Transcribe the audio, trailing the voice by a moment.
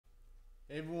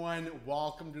Hey everyone,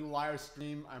 welcome to the live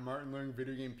stream. I'm Martin Leung,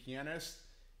 video game pianist,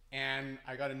 and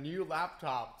I got a new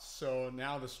laptop, so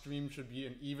now the stream should be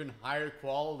an even higher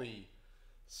quality.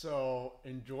 So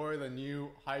enjoy the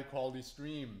new high quality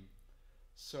stream.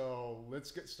 So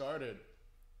let's get started.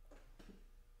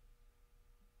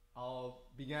 I'll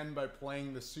begin by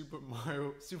playing the Super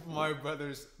Mario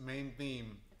Brothers main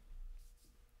theme.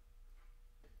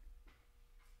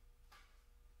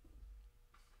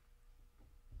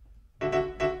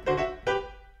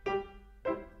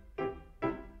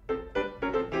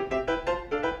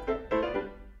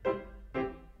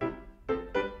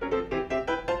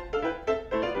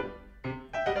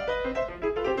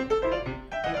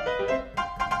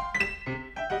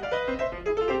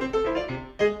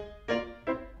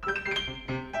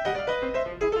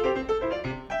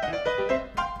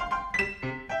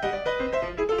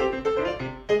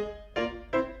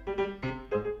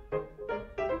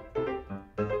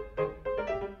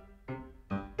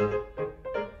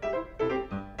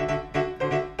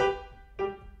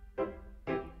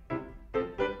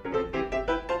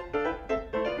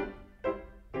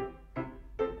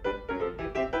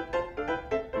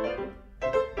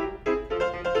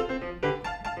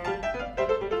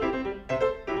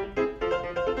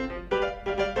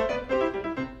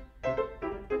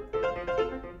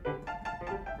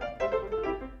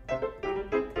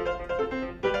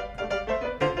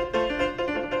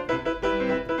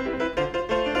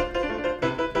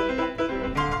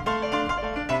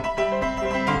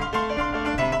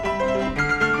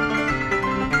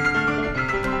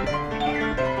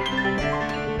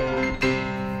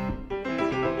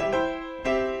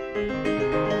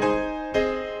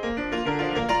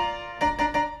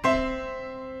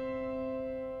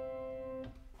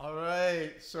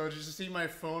 So did you see my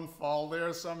phone fall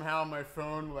there? Somehow my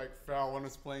phone like fell when I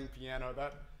was playing piano.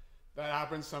 That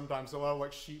happens sometimes. A lot of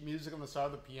like sheet music on the side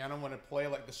of the piano. When I play,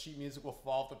 like the sheet music will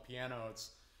fall off the piano.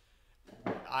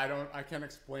 I can't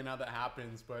explain how that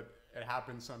happens, but it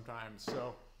happens sometimes.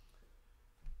 So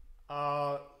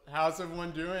how's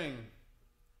everyone doing?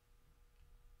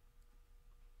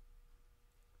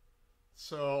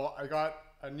 So I got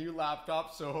a new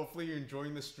laptop, so hopefully you're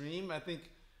enjoying the stream. I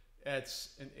think it's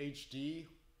in HD.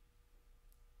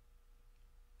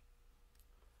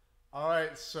 All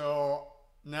right, so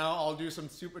now I'll do some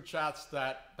super chats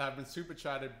that have been super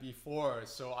chatted before.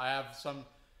 So I have some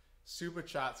super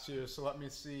chats here, so let me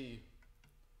see.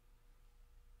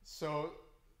 So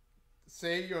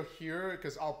say you're here,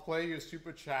 because I'll play your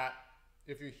super chat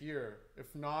if you're here.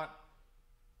 If not,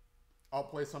 I'll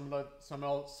play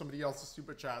somebody else's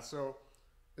super chat. So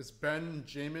is Ben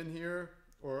Jamin here?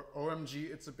 Or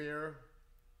OMG, it's a bear?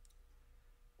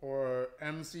 Or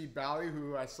MC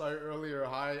Ballyhoo, I saw you earlier.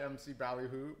 Hi, MC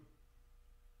Ballyhoo.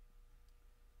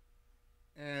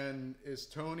 And is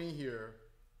Tony here?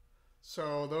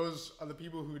 So those are the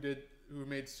people who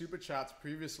made super chats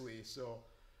previously. So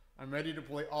I'm ready to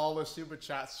play all the super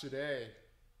chats today.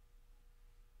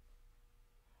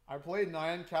 I played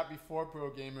Nyan Cat before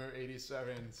Pro Gamer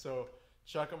 87, so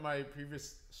check out my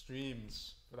previous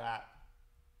streams for that.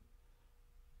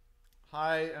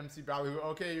 Hi, MC Ballyhoo.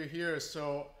 Okay, you're here,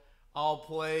 so I'll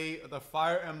play the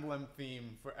Fire Emblem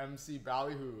theme for MC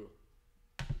Ballyhoo.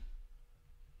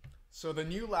 So the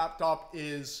new laptop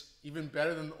is even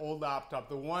better than the old laptop.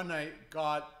 The one I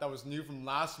got that was new from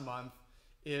last month,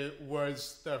 it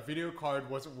was the video card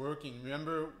wasn't working.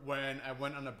 Remember when I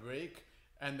went on a break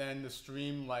and then the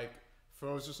stream like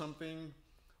froze or something?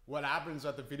 What happens is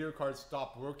that the video card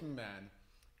stopped working then,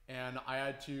 and I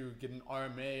had to get an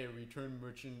RMA, a return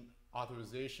merchant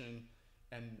authorization,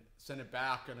 and send it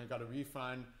back, and I got a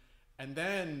refund. And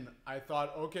then I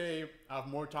thought, okay, I have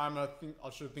more time. I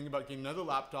should think about getting another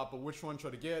laptop, but which one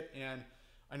should I get? And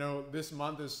I know this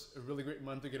month is a really great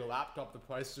month to get a laptop. The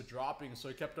prices are dropping, so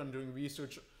I kept on doing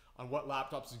research on what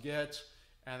laptops to get,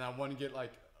 and I want to get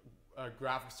like a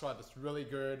graphics card that's really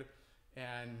good,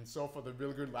 and so for the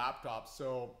really good laptop.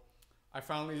 So I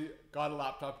finally got a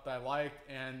laptop that I liked,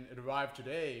 and it arrived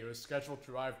today. It was scheduled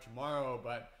to arrive tomorrow,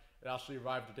 but it actually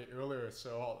arrived a day earlier,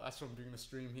 so that's why I'm doing the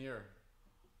stream here.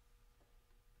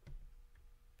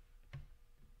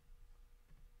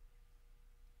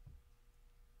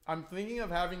 I'm thinking of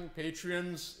having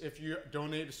Patreons. If you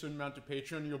donate a certain amount to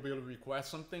Patreon, you'll be able to request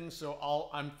something. So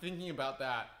I'm thinking about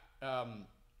that,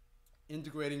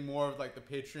 integrating more of like the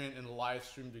Patreon and the live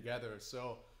stream together.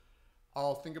 So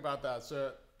I'll think about that.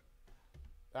 So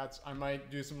I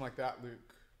might do something like that,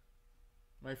 Luke.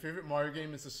 My favorite Mario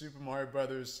game is the Super Mario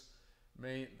Brothers.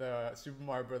 The Super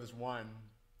Mario Brothers 1.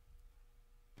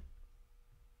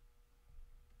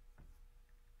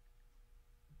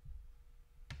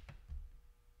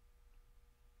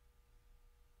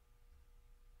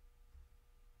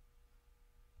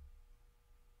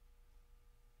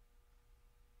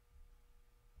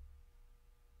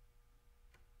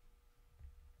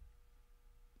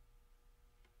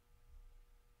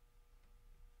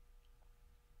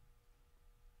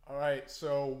 All right,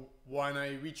 so when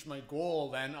I reach my goal,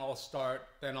 then I'll start,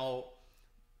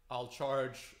 I'll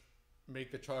charge, make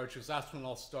the charge, because that's when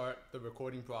I'll start the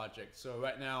recording project. So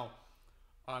right now,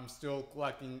 I'm still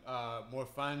collecting more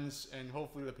funds, and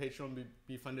hopefully the Patreon will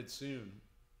be funded soon.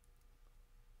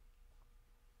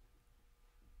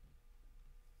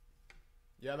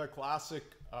 Yeah, the classic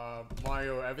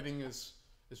Mario, everything is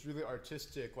really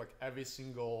artistic. Like every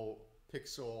single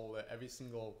pixel, every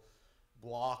single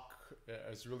block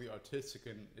is really artistic,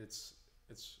 and it's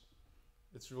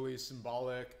really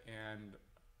symbolic. And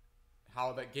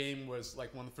how that game was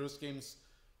like one of the first games,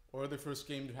 or the first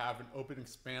game to have an open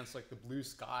expanse like the blue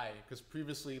sky, because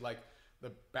previously like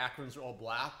the backgrounds are all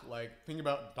black. Like think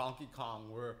about Donkey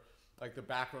Kong, where like the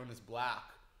background is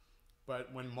black,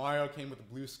 but when Mario came with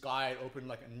the blue sky, it opened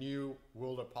like a new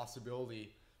world of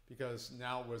possibility, because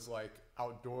now it was like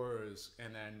outdoors,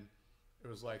 and then it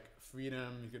was like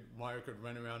freedom. Mario could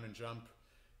run around and jump,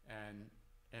 and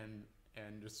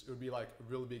just, it would be like a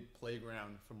really big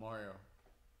playground for Mario.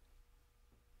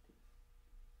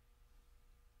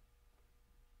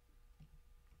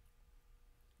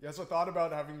 Yes, I thought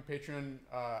about having Patreon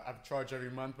at a charge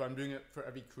every month, but I'm doing it for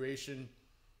every creation.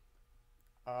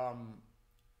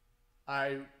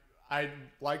 I'd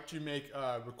like to make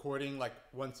a recording like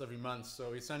once every month,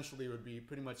 so essentially it would be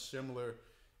pretty much similar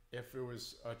if it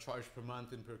was a charge per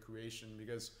month and per creation,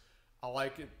 because I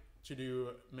like it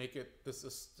to make it this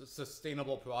a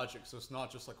sustainable project, so it's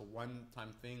not just like a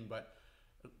one-time thing, but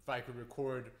if I could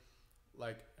record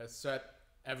like a set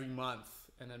every month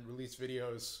and then release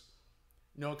videos,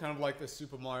 you know, kind of like the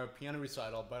Super Mario piano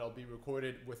recital, but it'll be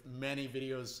recorded with many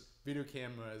video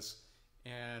cameras,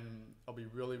 and it'll be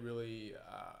really, really,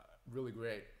 really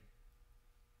great.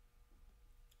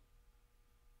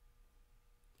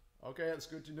 Okay, that's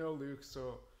good to know, Luke.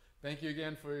 So thank you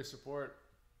again for your support.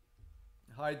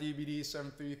 Hi,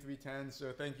 DBD73310.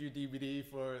 So thank you, DBD,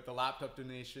 for the laptop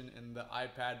donation and the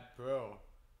iPad Pro.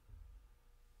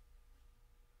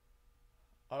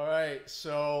 All right,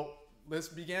 so let's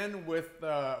begin with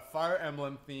the Fire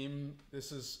Emblem theme.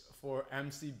 This is for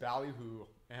MC Ballyhoo,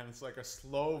 and it's like a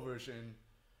slow version,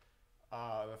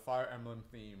 the Fire Emblem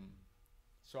theme.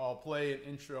 So I'll play an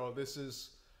intro. This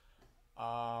is,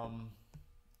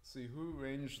 let's see, who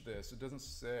arranged this? It doesn't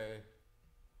say.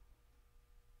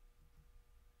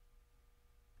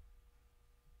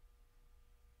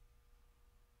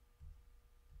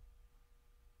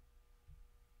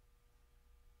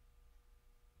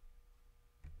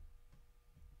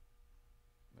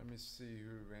 Let me see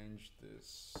who arranged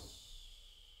this.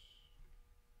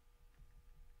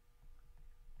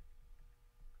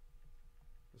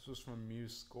 This was from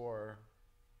Muse Score,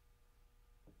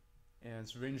 and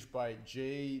it's arranged by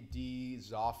J.D.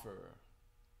 Zoffer.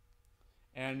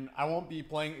 And I won't be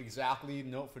playing exactly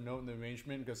note for note in the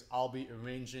arrangement, because I'll be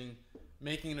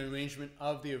making an arrangement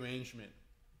of the arrangement.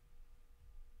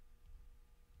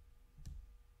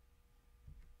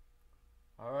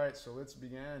 All right, so let's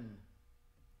begin.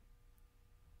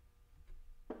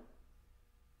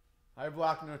 Hi,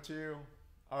 Black Note 2.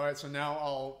 All right, so now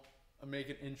I'll make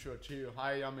an intro too.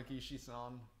 Hi,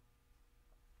 Yamagishi-san.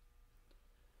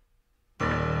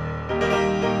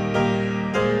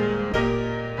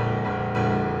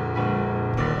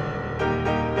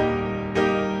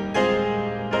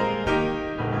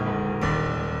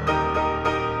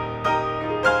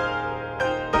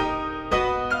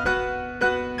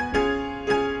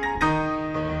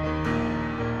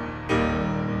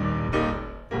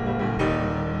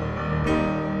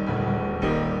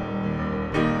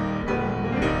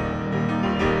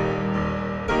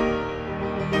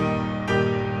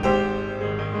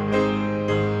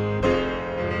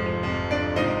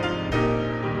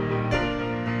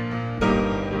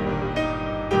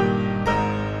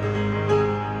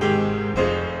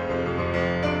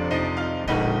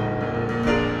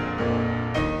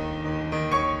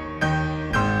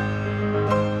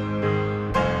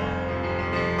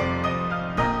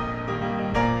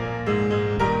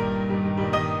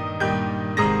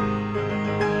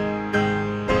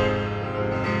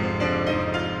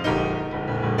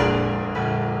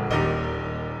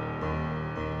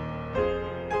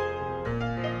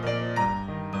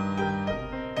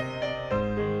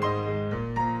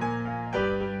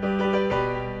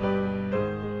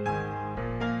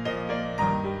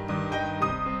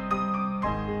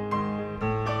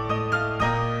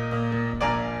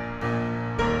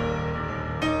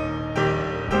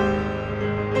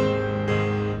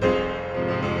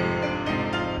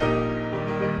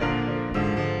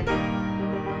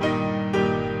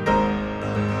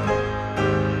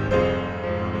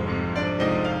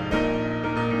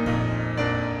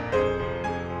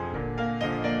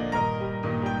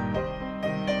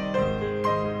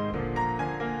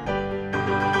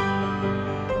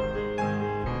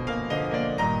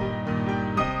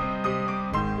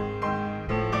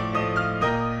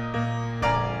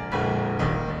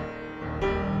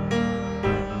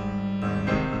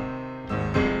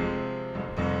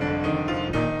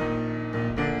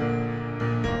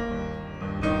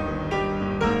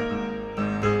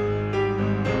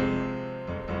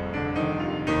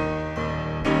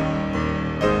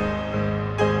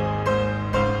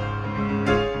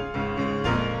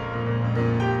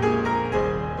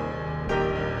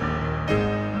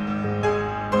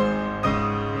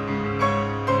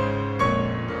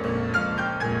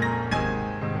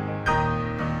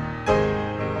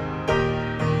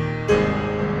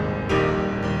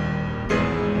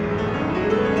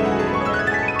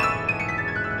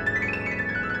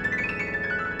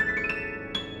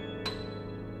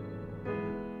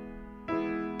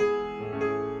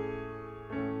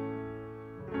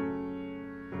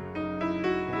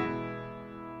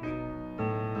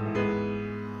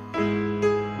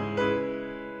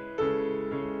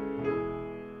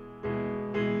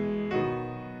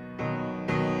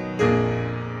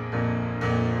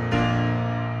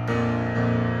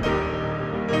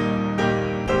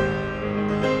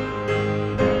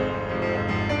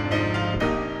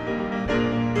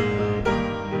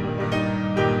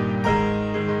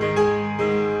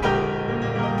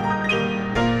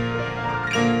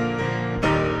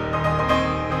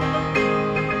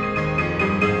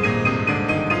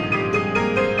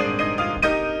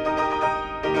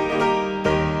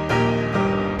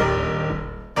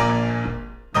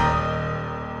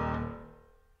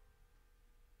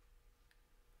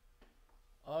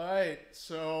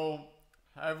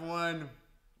 everyone.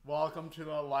 Welcome to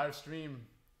the live stream.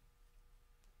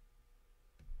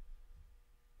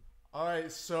 All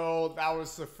right, so that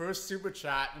was the first super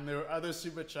chat, and there were other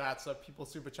super chats that people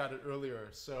super chatted earlier.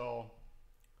 So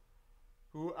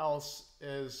who else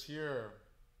is here?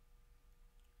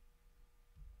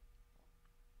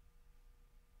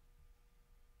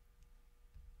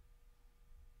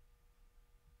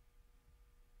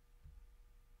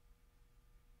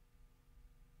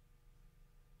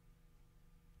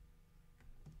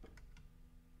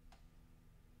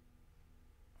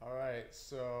 All right,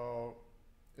 so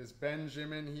is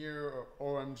Benjamin here,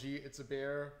 or OMG, it's a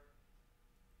bear,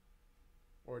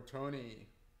 or Tony?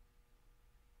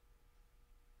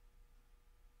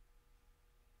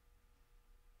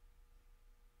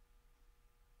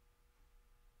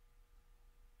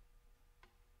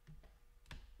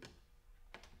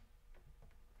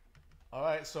 All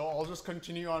right, so I'll just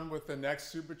continue on with the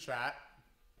next super chat.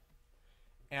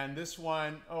 And this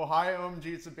one, oh, hi, OMG,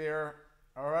 it's a bear.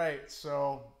 All right,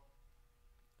 so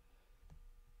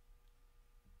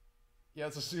yeah,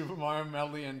 it's a Super Mario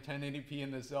medley in 1080p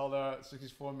and the Zelda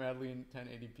 64 medley in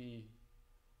 1080p.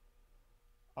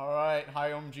 All right,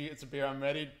 hi OMG, it's a bear. I'm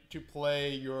ready to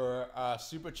play your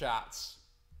super chats.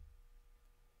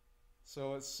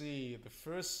 So let's see, the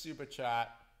first super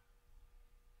chat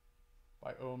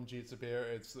by OMG, it's a bear.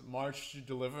 It's the March to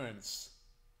Deliverance.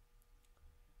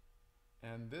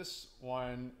 And this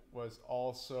one was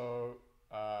also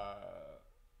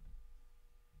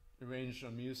arranged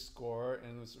on Muse score,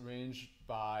 and was arranged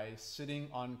by Sitting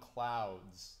on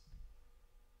Clouds.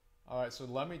 All right, so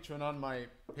let me turn on my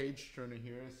page turner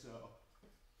here. So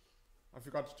I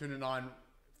forgot to turn it on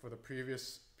for the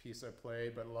previous piece I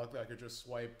played, but luckily I could just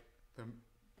swipe the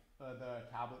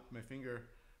tablet with my finger.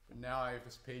 But now I have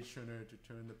this page turner to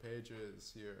turn the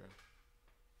pages here.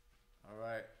 All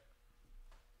right.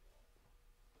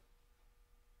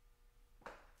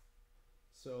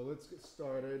 So let's get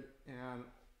started and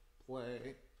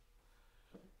play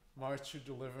March to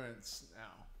Deliverance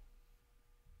now.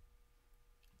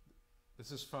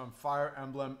 This is from Fire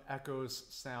Emblem Echoes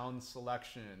Sound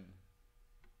Selection.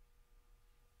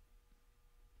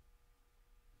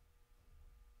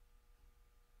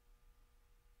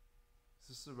 Is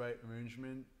this the right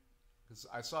arrangement? Because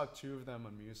I saw two of them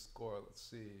on Muse score. Let's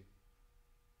see.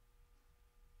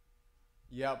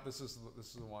 Yep, this is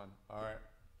the one. All right.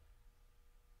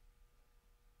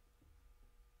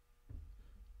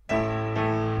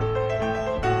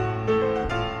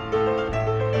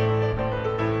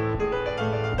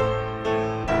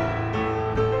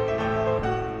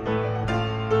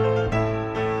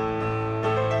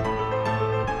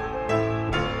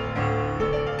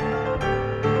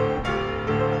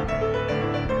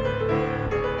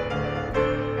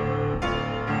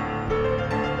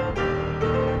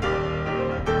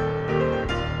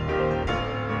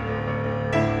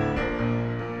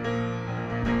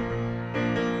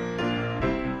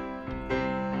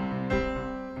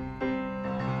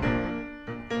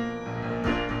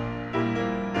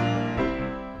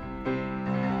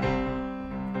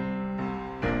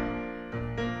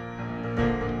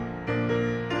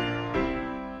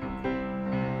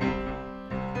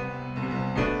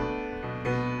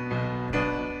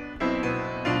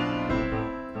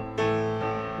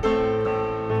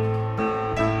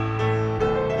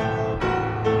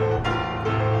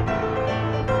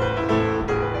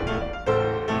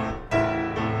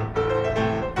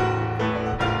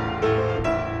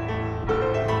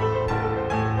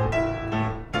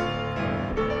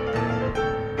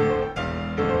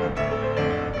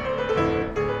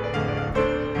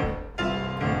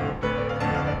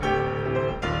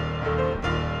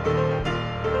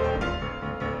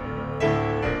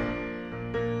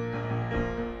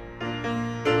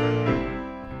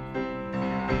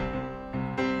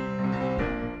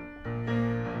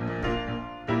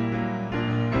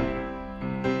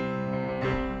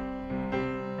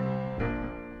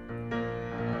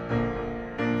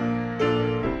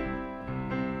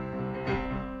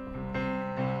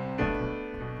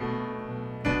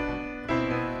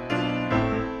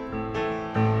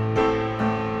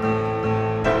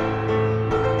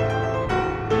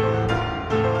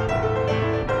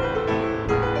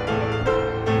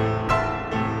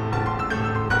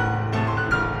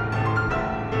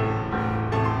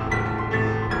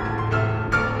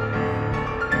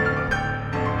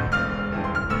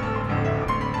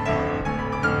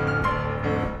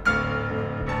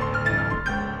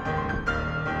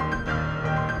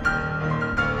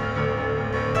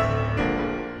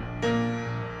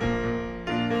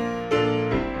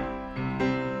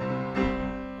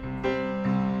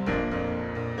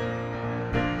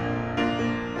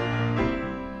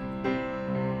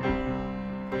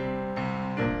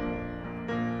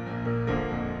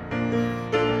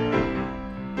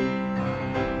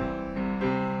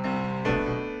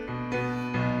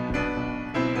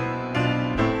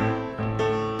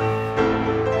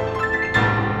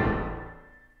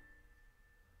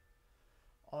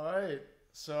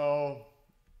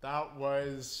 That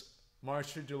was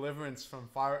March to Deliverance from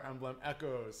Fire Emblem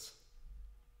Echoes.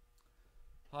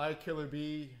 Hi, Killer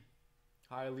B.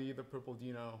 Hi, Lee the Purple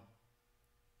Dino.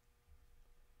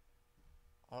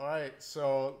 All right,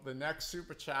 so the next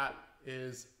super chat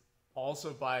is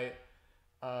also by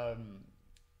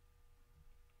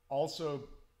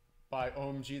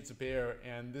OMG It's a Bear,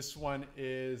 and this one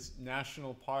is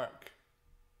National Park.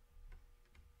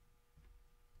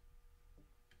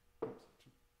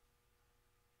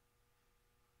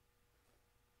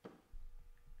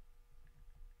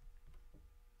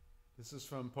 This is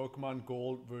from Pokemon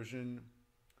Gold version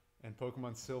and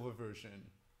Pokemon Silver version,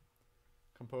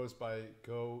 composed by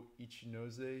Go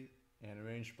Ichinose and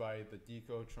arranged by the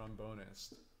Deco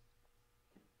trombonist.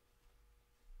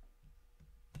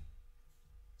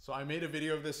 So I made a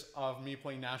video of this, of me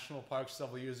playing National Park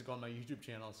several years ago on my YouTube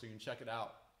channel, so you can check it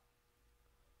out.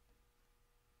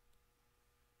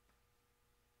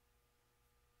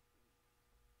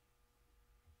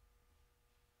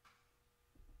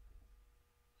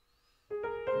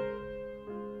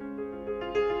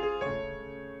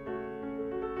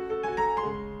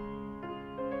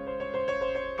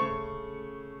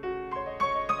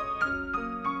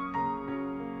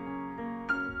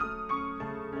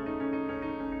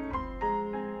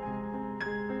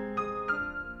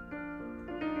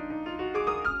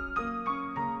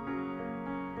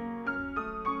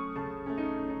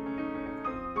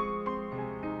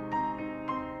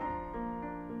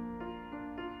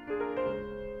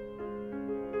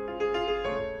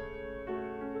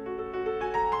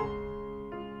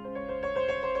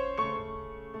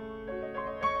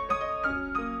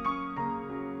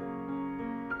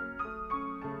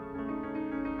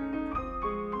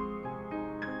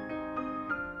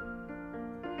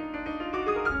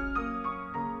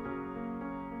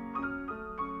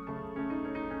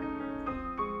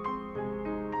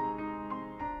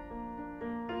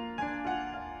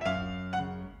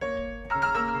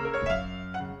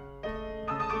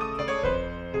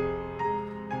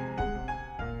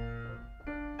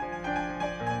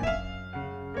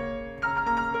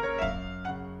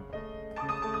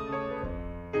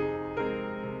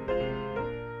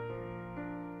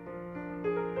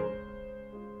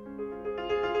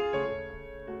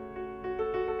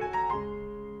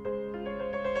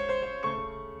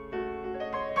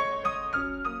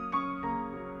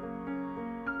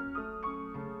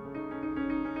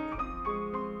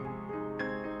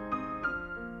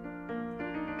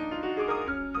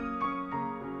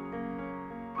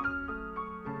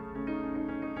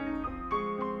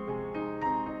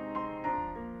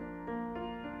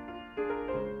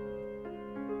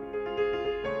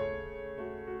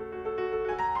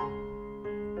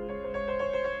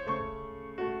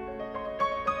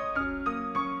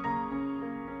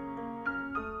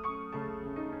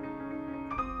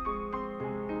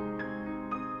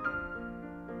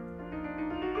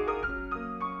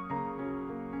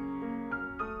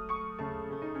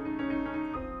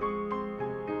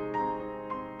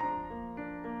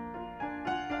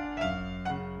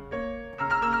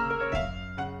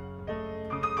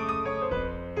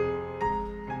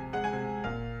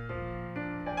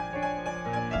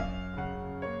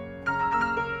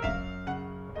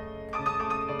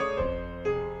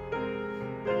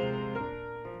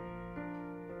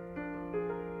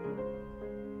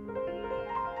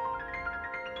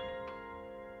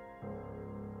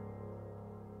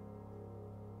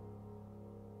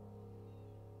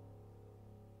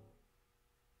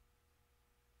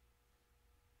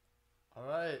 All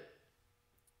right.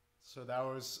 So that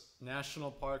was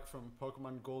National Park from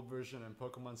Pokemon Gold version and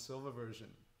Pokemon Silver version.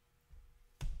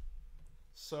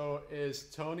 So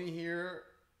is Tony here?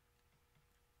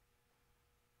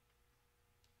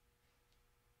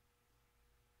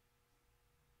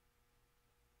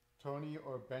 Tony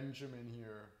or Benjamin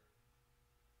here?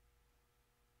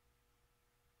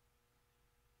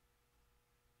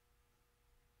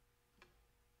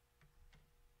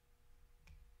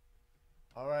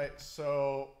 All right,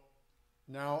 so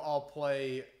now I'll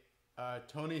play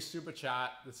Tony's Super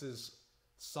Chat. This is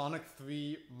Sonic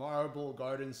 3 Marble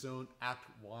Garden Zone Act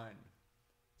 1.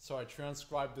 So I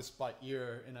transcribed this by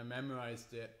ear and I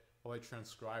memorized it while I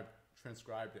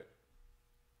transcribed it.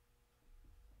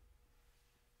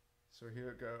 So here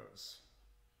it goes.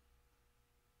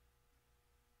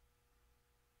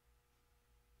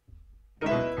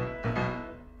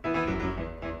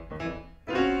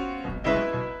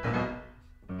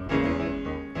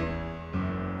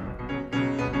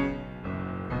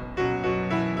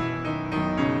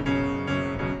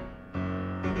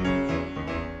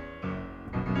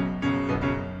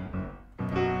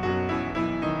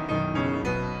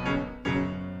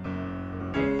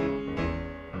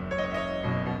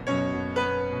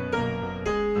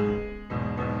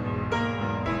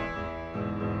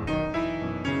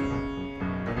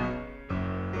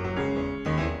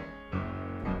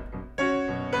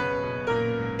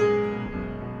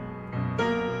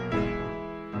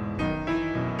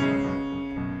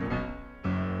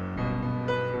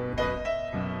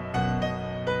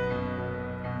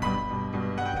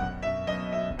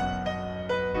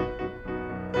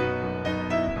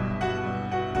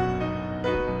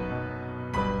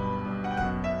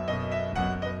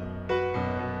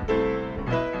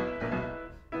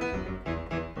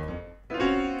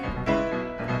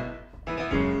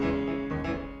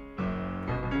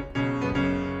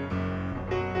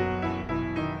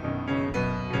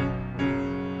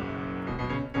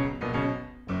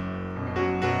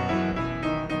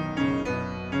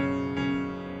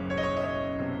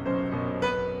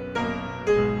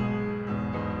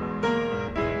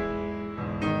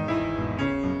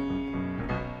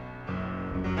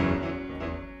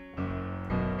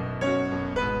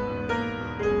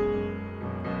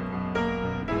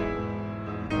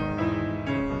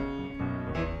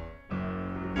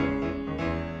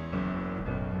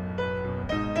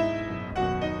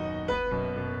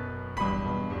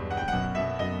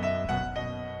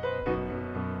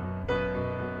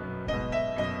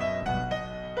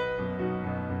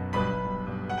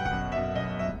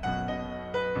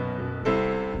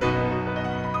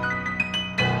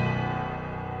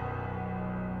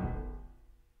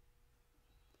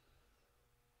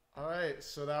 right,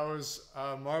 so that was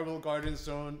Marble Garden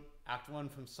Zone Act 1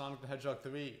 from Sonic the Hedgehog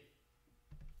 3.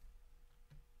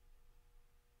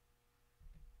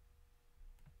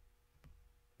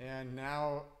 And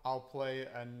now I'll play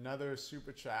another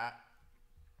super chat.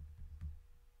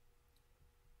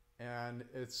 And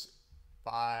it's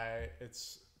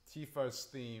Tifa's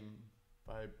Theme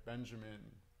by Benjamin.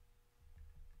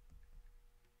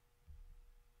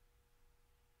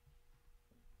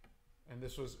 And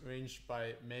this was arranged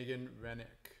by Megan Rennick.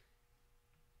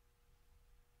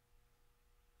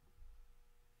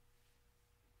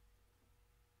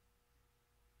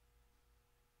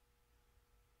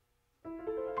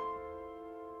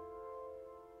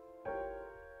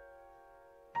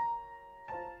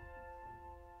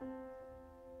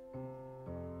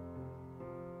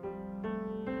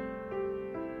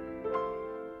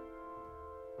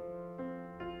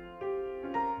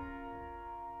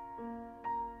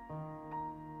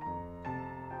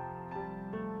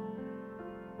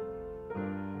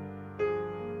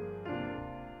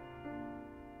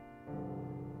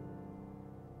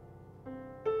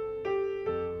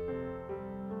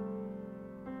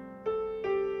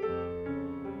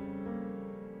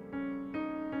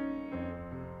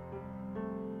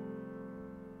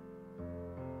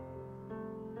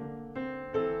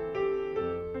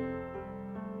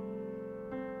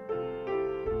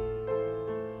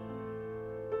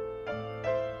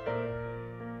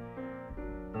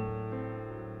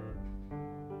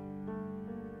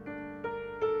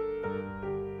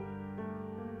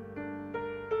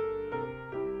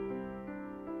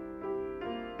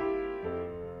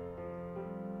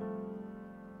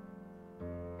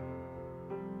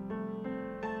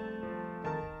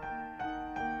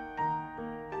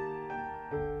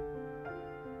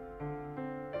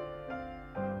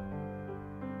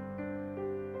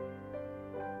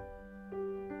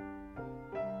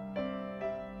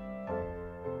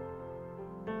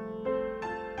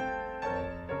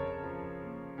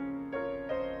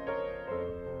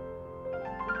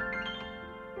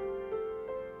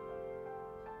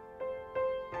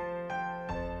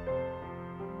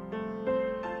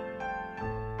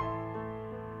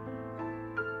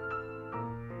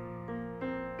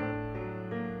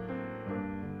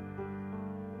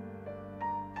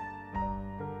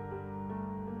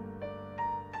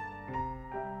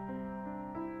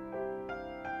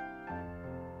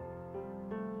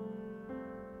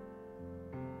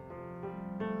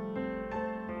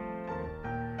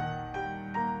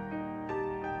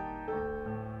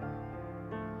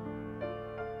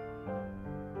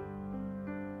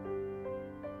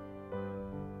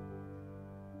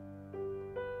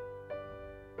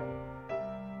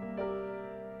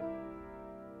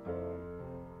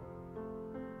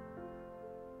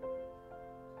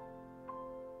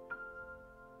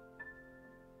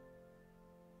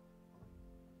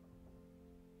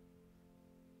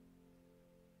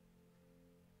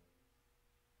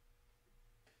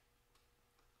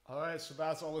 All right, so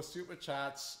that's all the super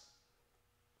chats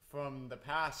from the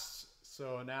past.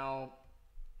 So now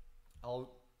I'll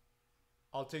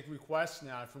take requests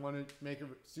now. If you want to make a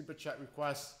super chat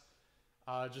request,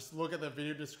 just look at the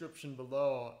video description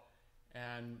below,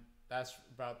 and that's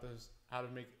about how to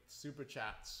make super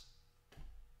chats.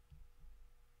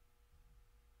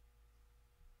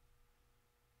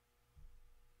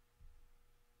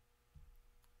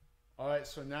 Alright,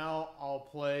 so now I'll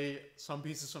play some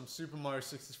pieces from Super Mario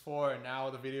 64, and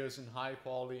now the video is in high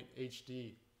quality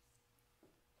HD.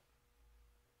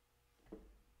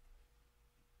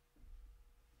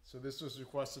 So this was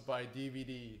requested by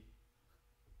DVD.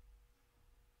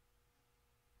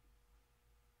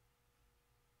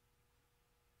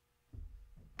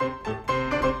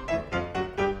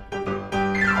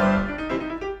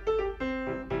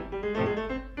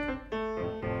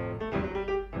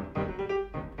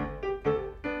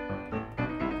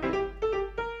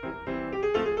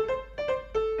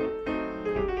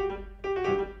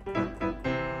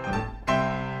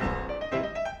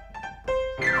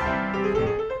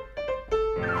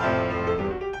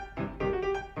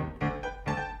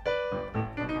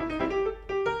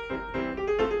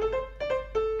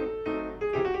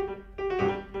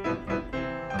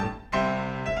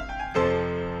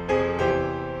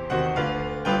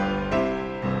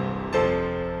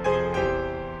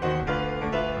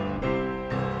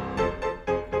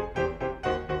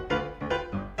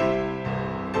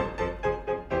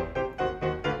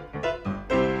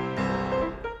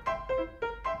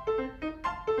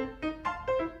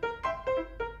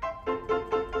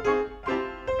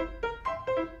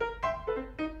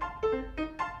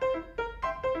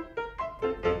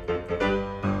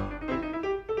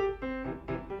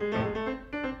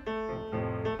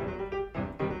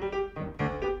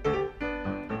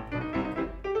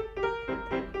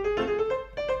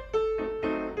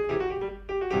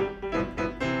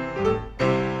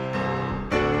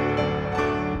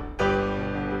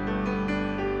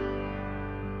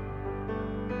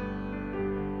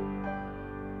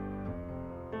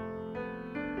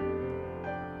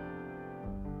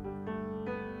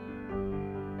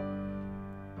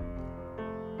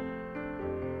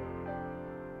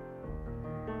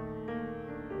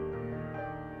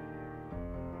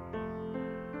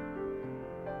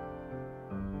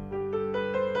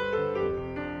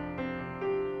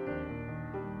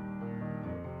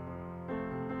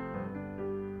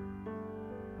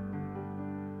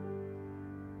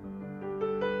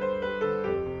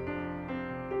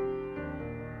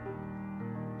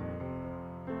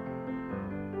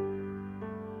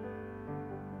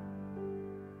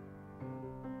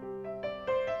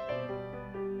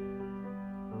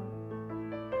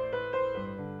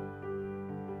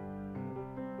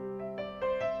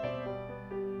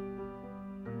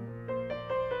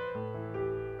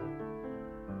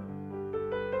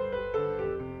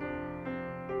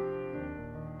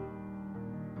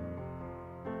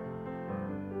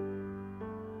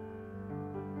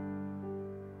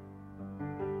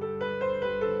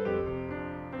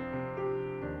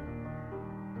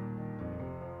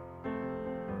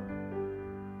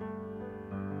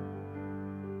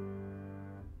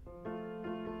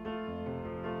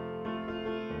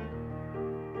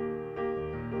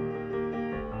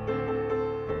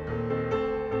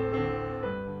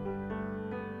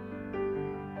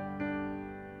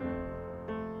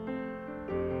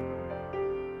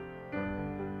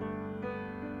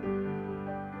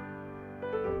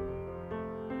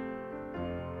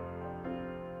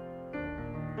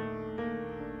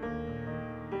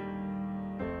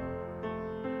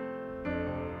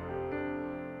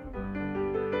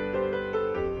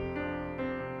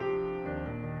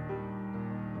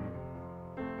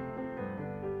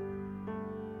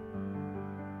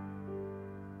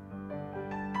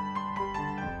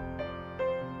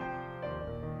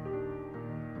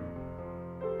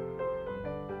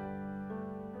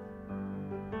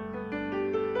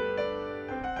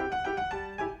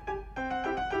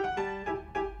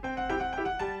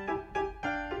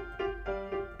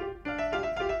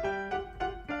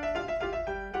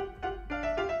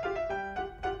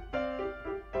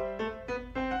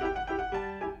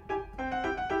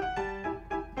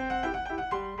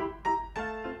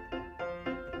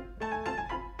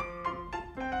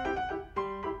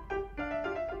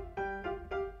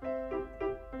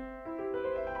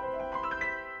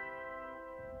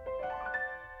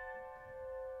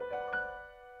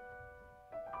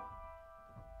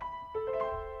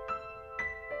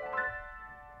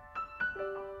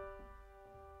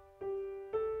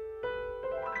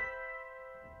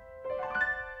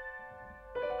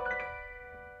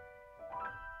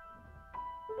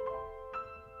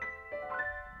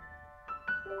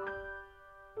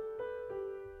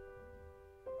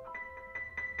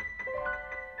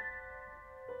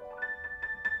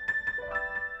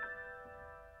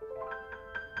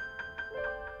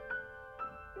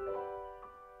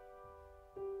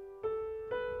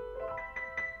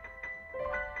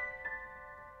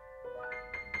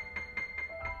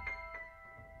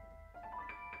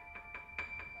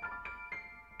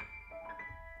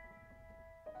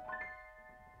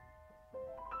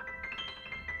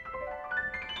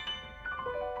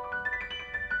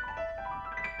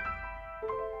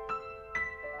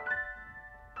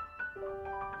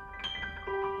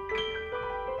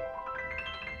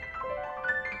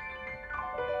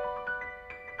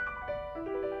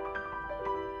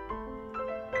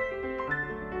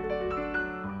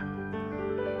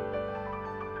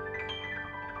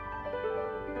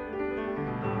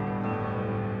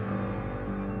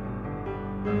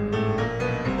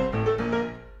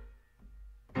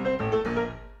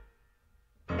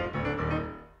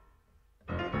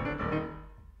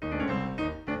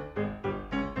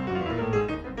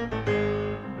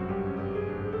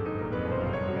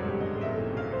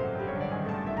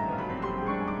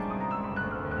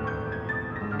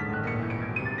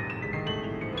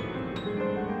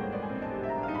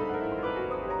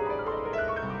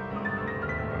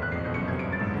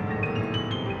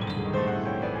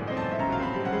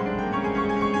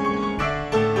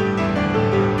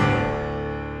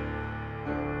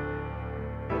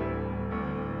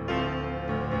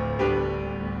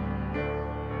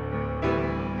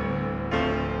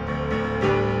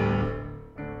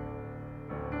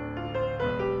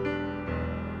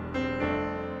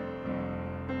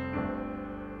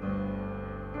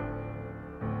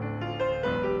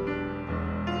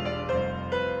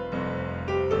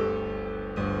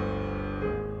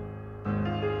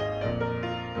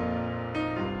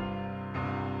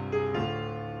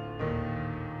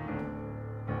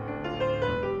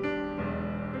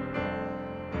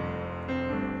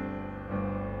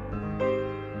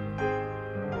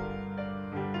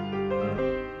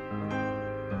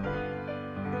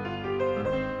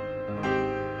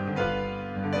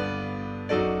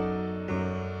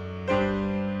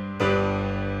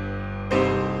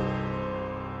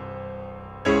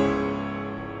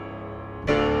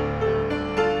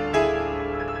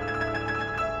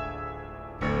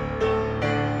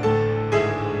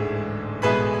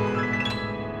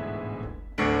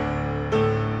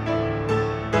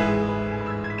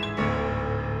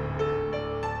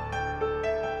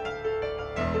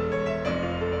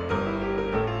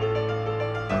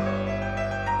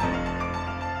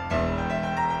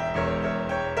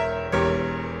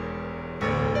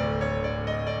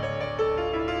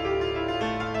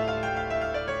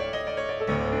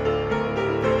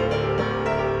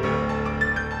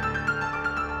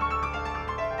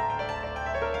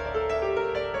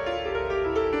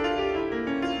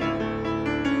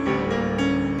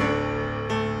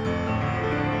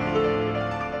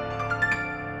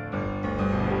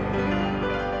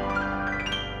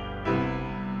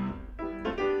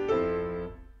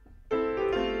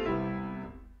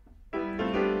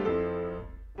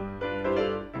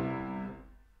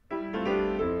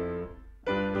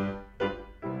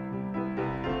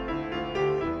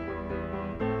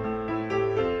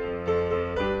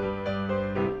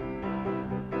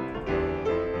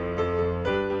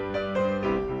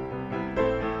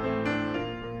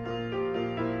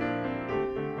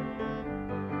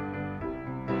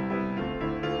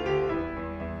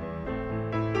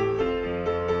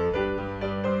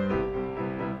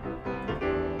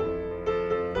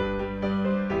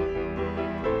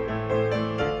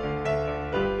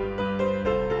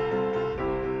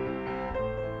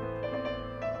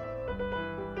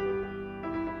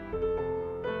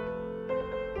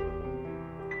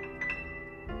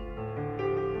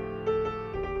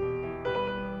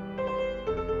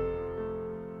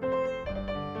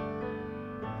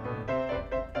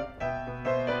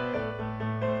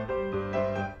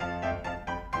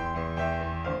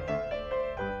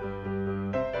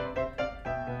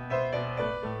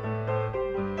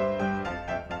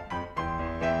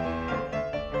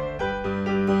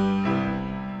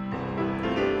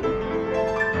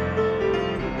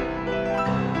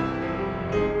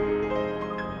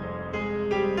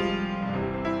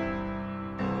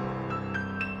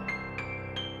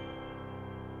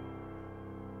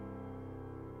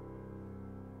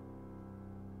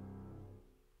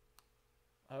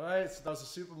 was a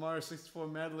Super Mario 64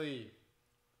 medley.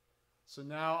 So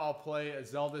now I'll play a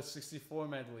Zelda 64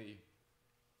 medley.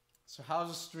 So how's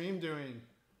the stream doing?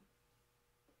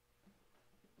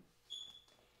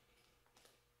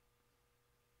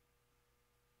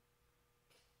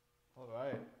 All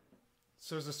right.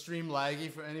 So is the stream laggy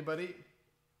for anybody?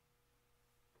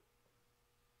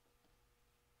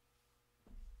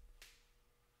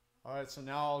 All right, so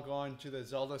now I'll go on to the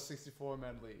Zelda 64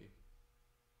 medley.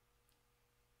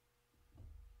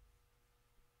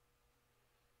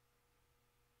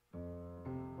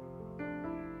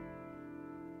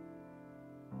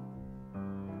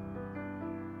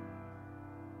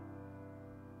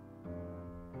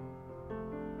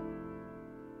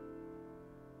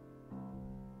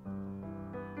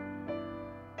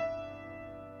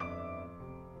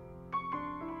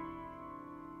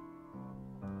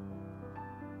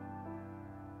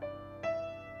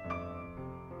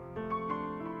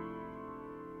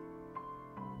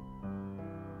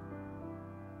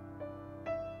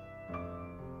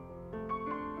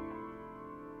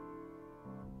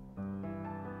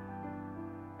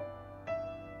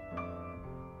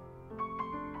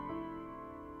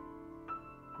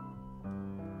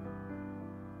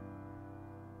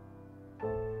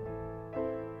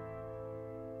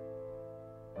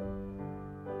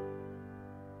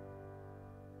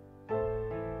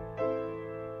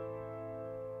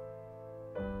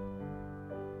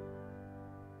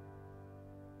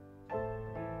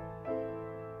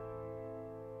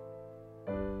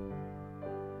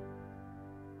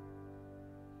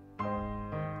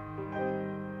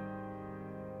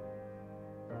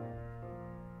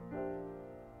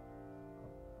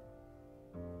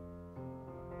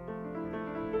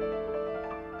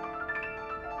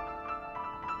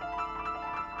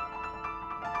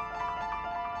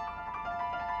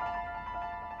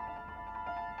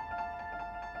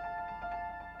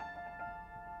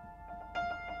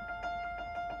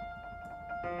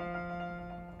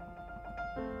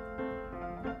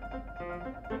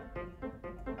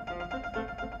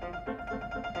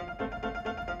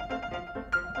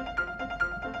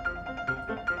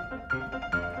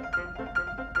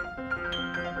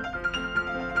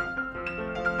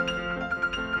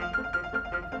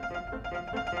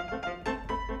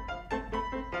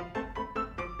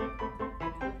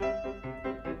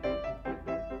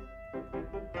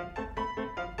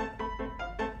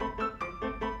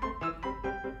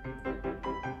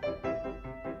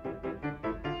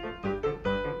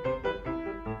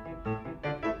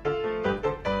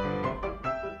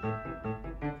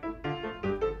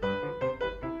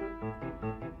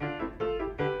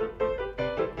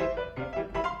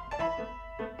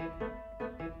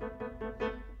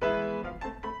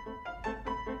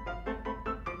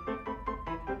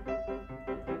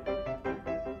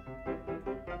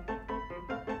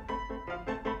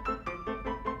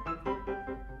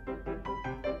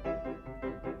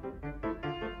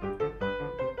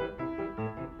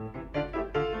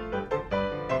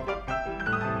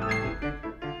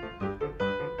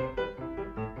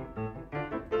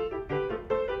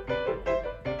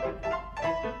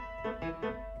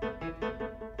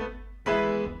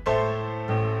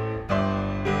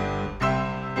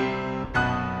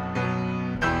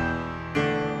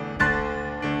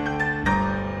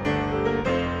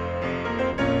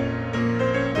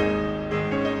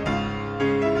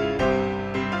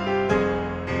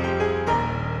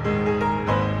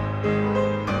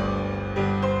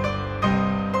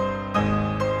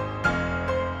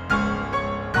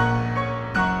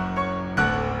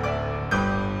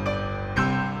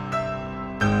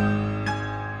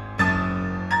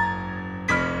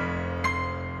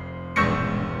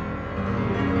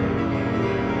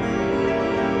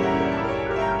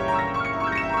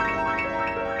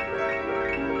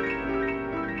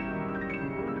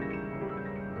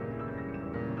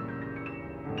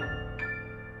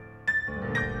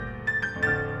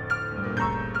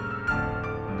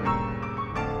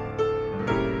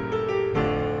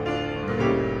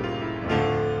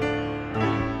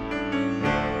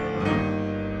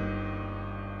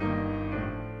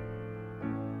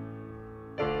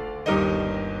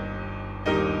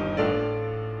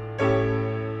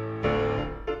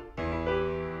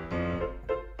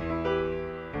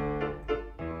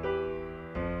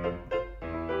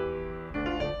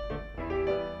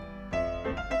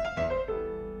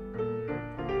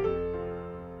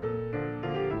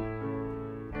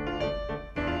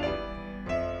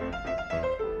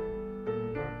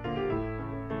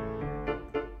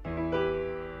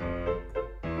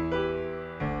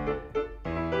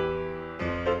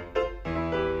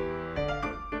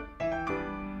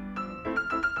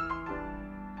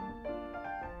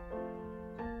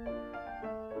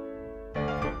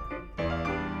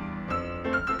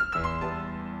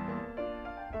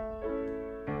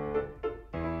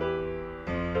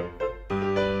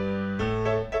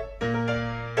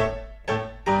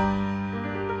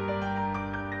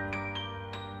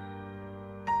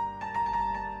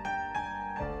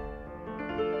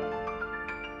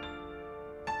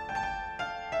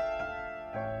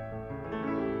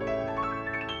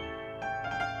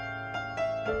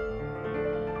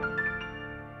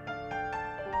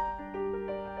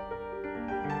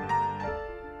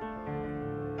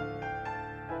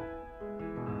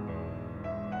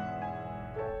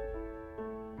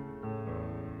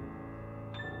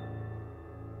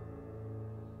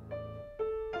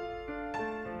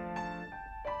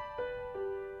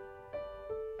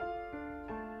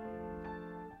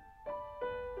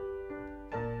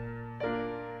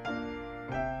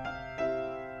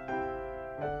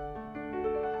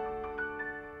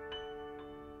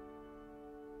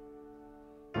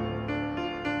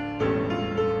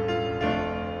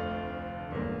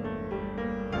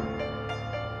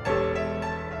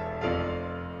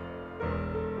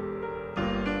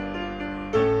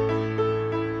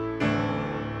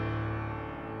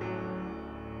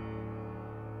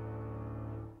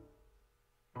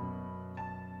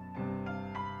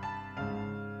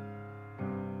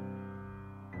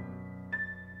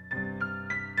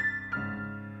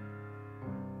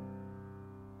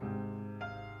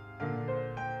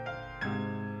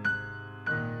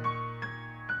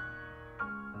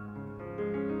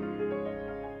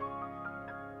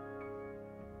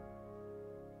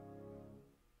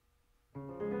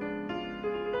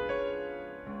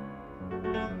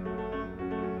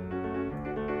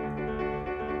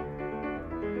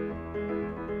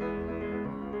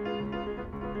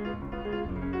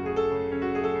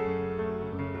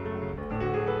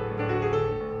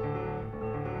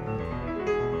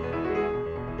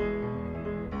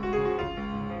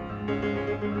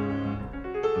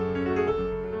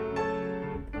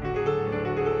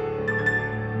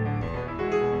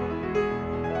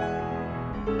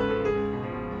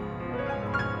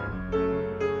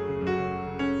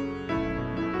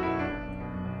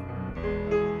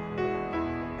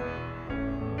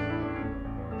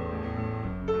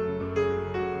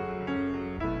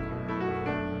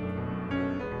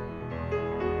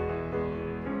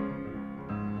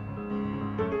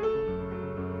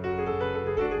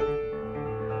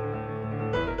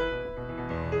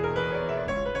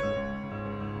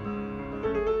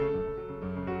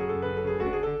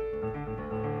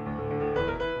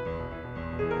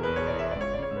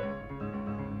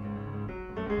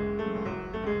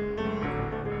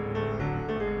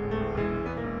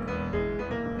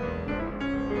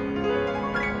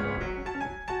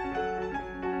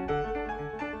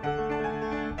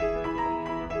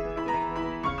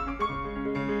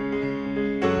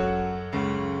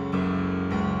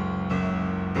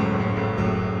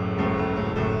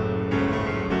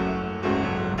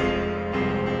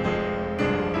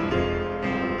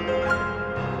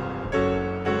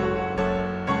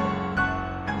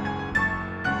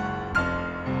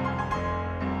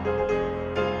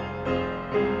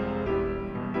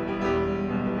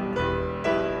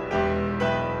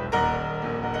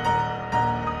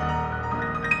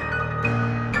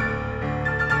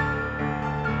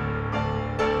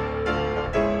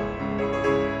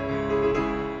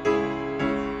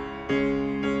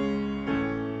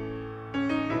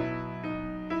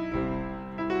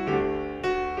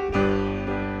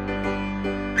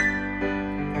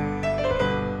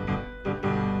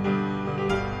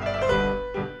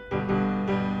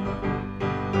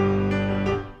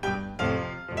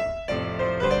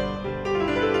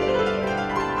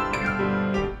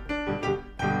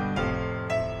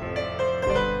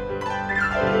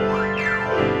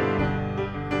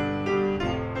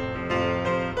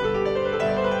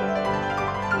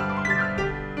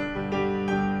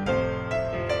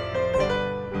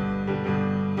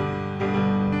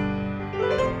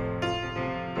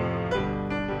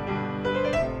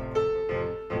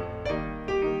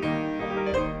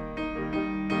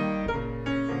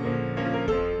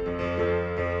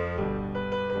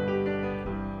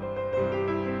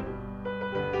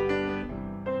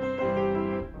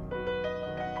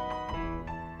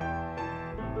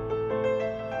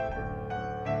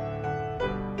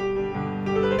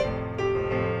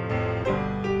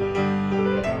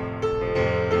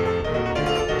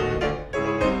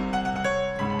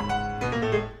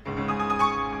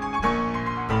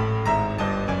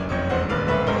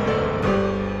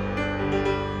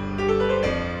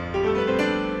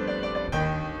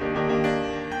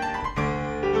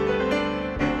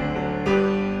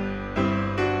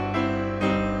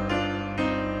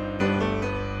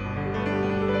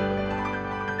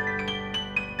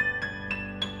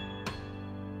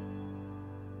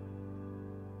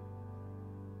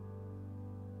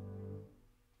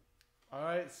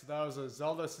 So that was a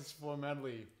Zelda 64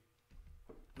 medley.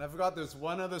 And I forgot there's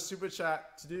one other super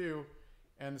chat to do,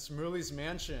 and it's Merle's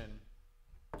Mansion.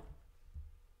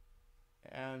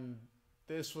 And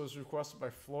this was requested by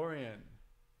Florian.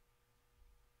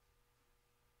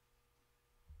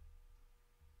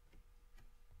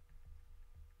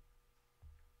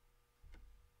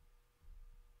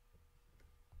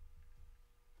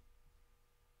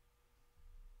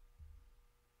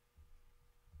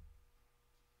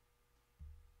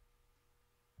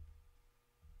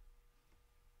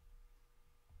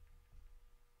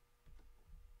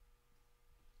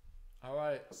 All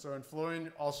right, so and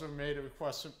Florian also made a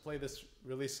request to play this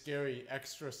really scary,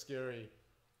 extra scary.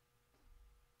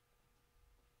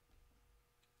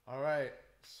 All right,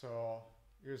 so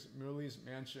here's Merle's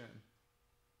Mansion.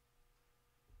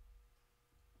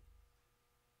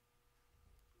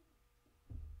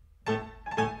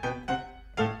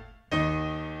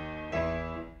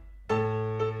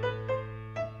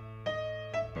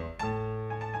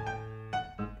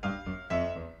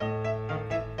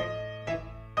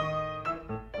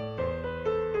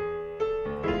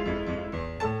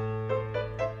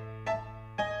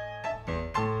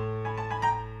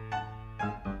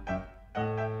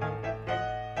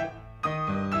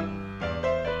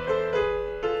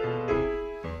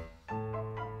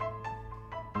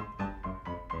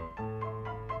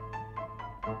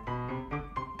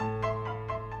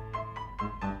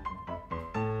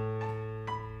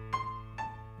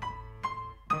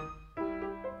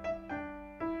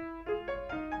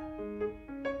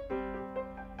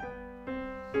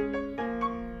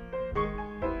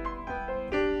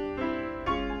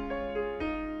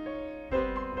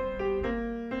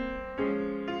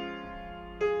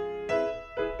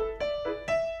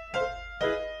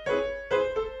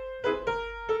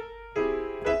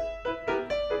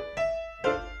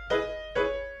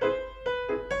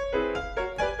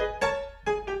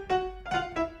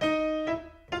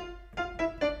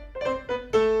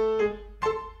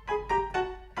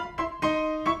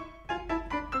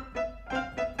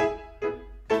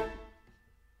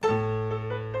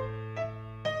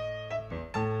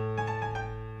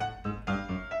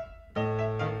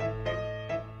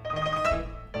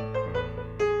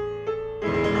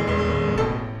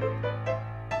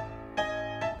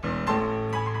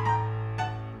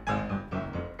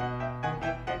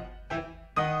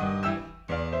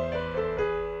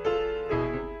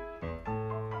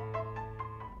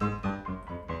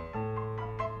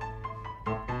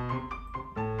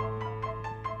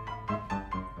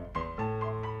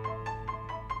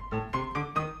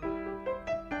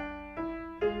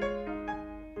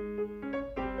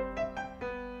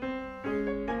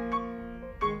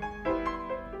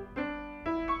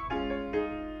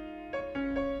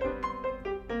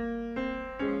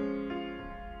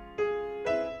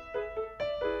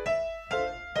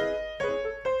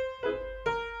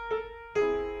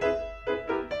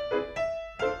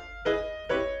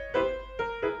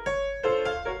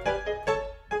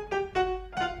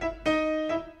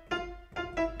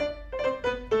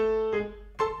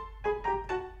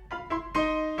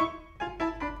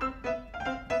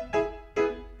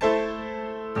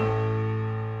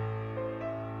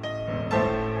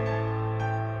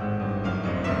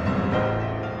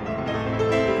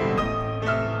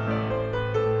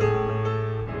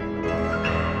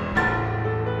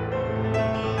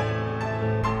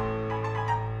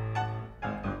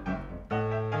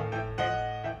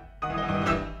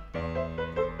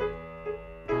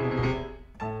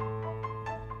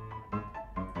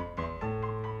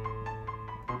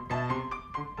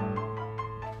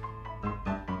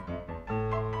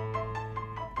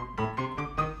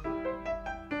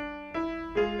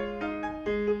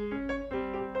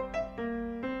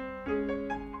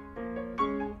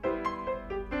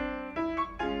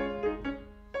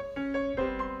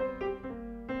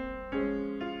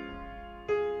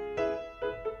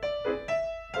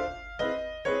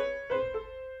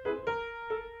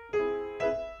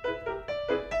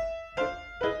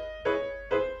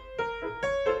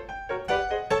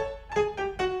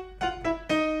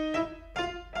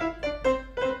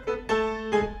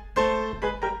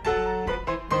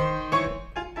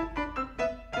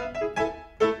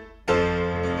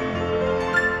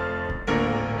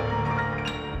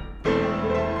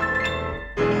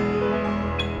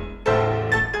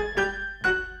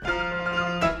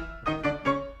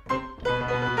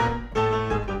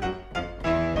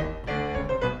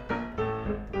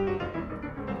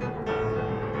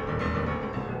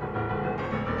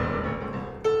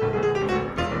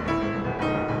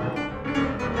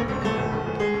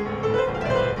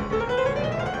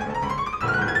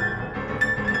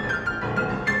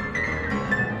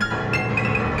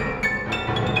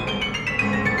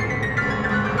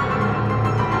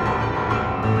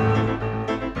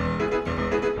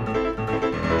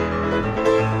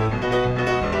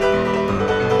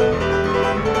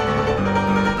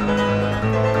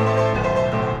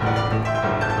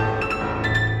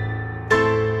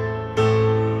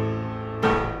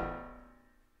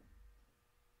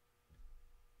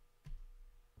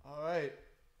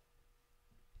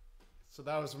 So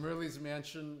that was Merle's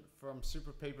Mansion from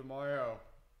Super Paper Mario.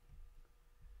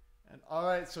 And all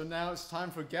right, so now it's time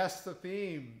for Guess the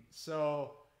Theme.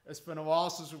 So it's been a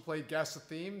while since we played Guess the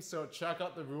Theme, so check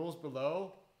out the rules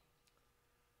below.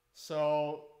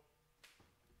 So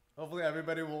hopefully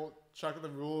everybody will check out the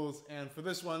rules. And for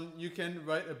this one, you can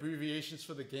write abbreviations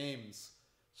for the games.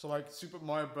 So like Super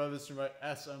Mario Brothers, you write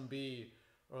SMB,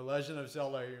 or Legend of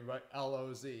Zelda, you write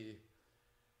LOZ.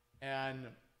 And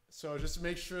so just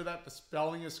make sure that the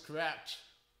spelling is correct.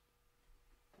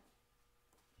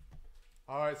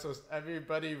 All right, so is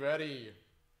everybody ready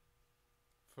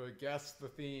for Guess the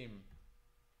Theme?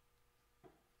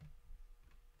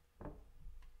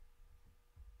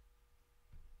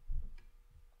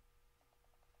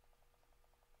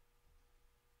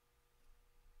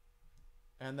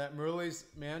 And that Merle's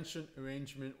Mansion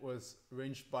arrangement was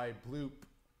arranged by Bloop.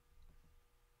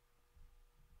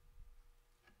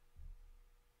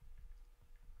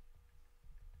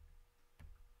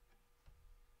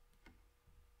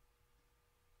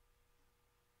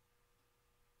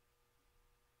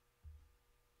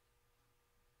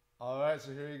 All right,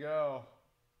 so here you go.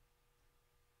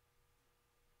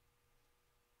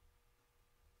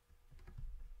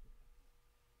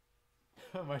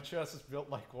 My chest is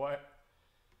built like what?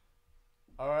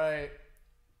 All right.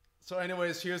 So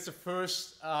anyways, here's the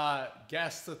first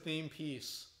Guess the Theme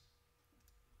piece.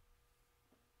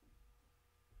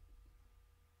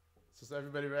 So is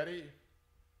everybody ready?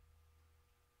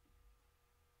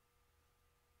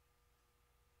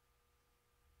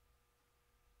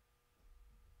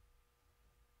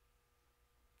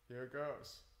 Here it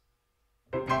goes.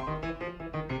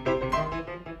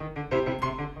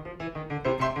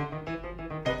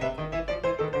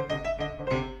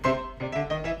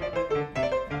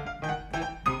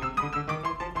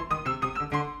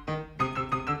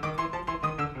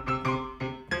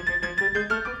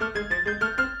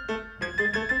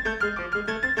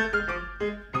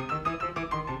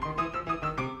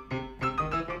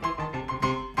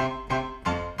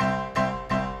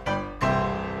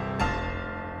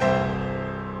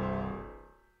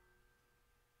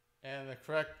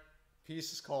 Correct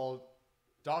piece is called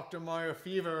Dr. Mario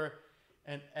Fever,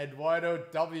 and Eduardo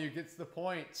W gets the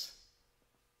point.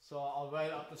 So I'll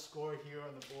write up the score here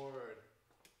on the board.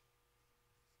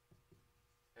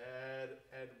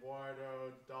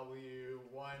 Eduardo W,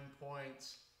 1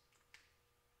 point.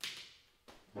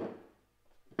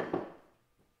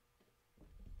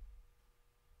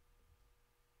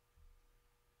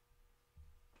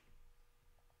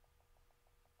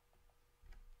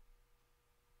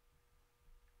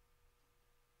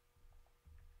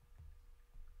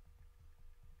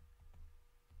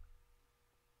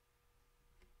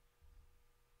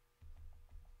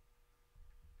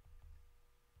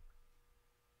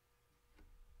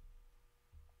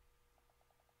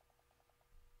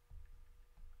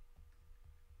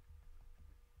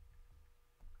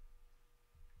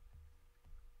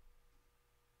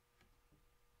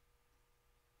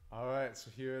 All right, so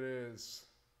here it is.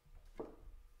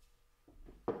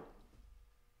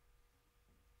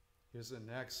 Here's the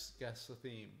next Guess the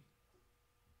Theme.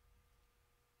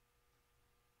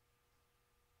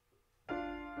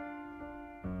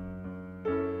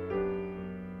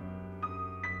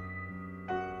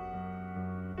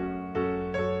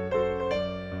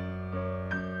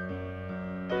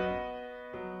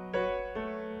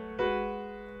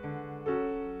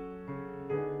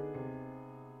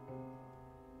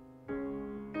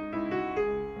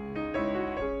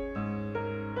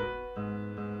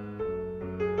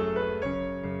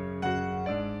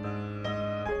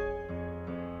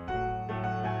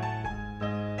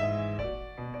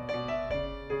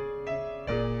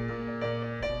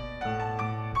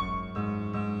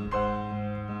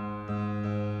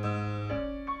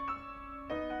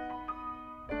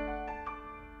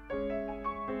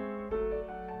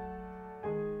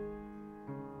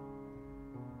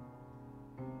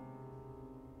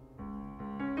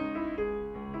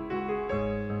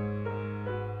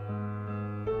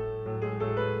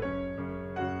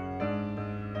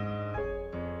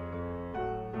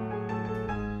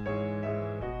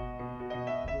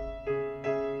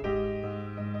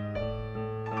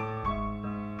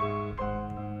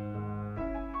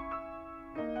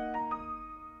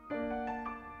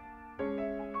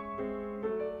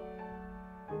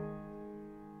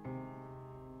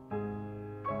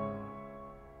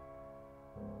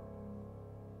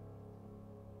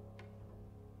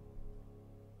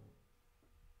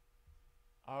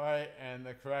 All right, and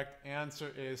the correct answer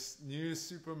is New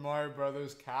Super Mario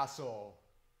Brothers Castle.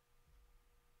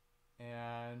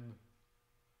 And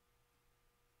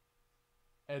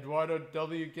Eduardo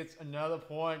W gets another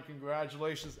point.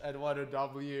 Congratulations, Eduardo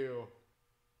W.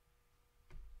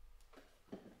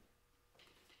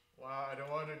 Wow,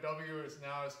 Eduardo W is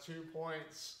now has 2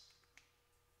 points.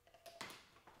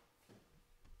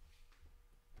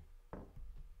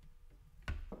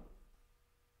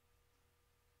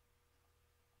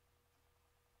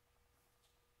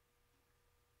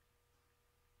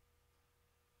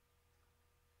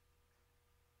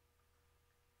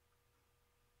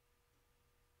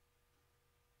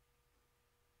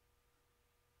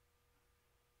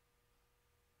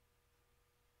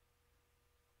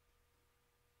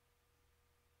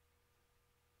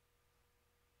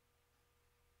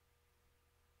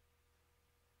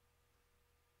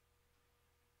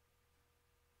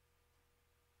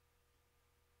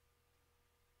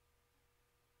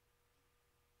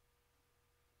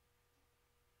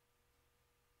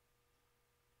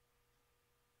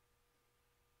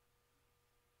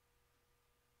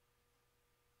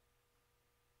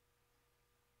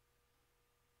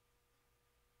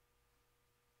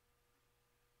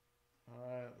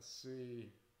 Alright, let's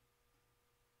see.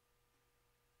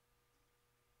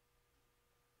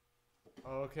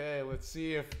 Okay, let's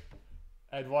see if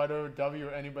Eduardo W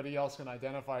or anybody else can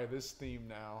identify this theme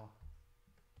now.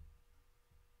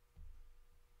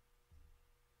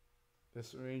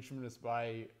 This arrangement is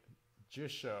by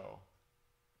Jisho.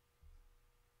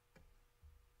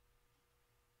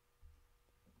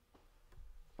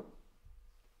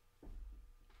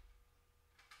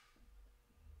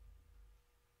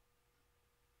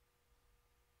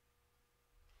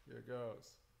 Here it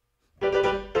goes.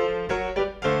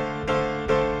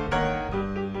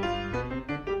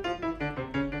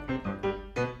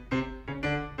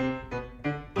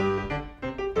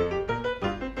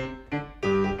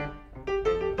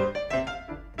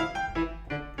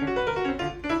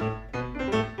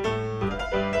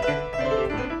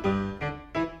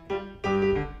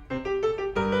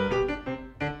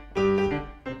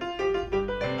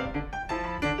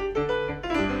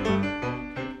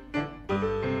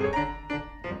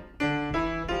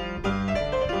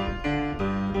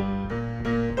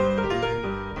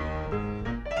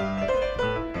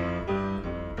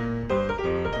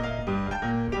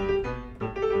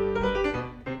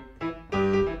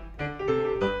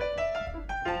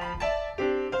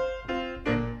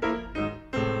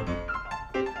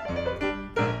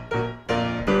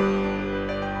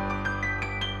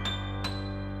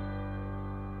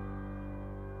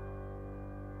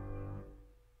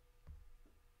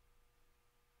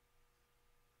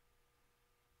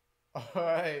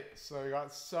 Alright, so we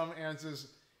got some answers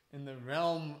in the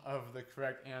realm of the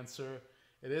correct answer.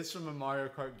 It is from a Mario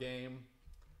Kart game,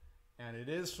 and it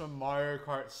is from Mario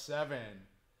Kart 7.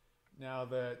 Now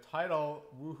the title,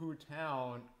 Woohoo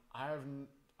Town, I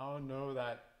don't know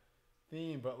that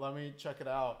theme, but let me check it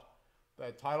out.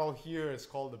 The title here is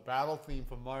called the battle theme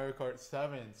for Mario Kart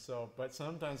 7. But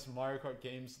sometimes Mario Kart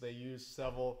games, they use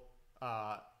several,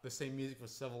 the same music for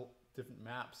several different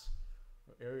maps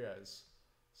or areas.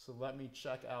 So let me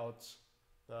check out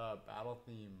the battle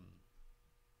theme.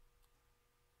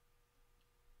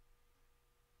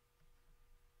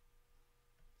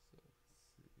 So let's see.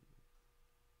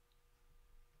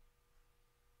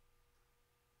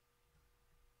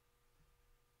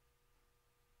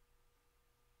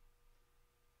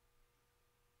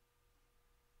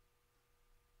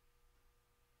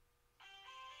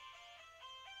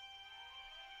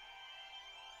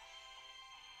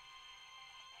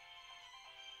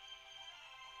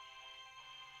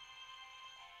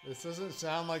 This doesn't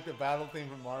sound like the battle theme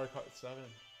from Mario Kart 7.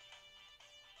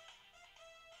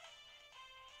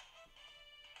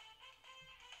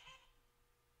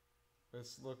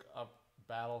 Let's look up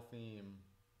battle theme.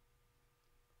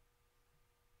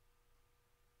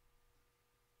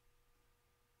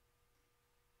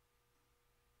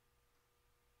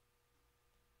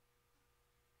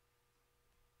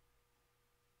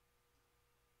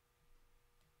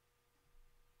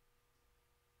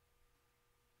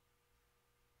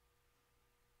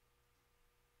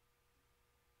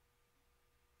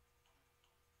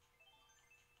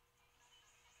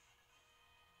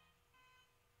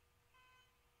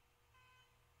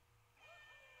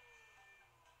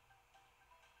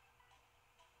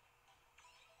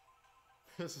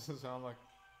 This doesn't sound like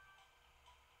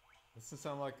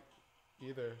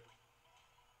either.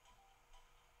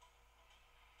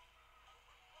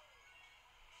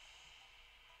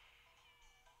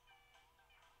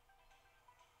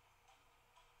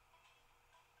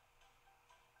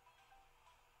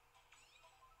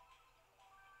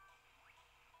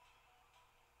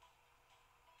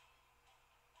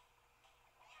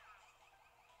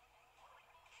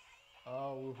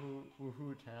 Oh,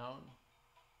 woohoo town.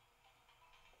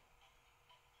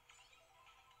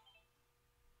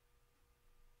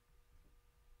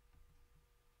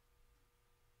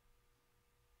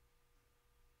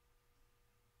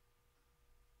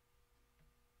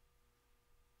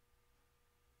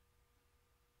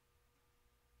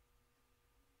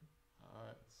 All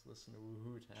right, let's listen to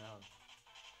Woohoo Town.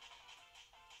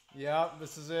 Yep,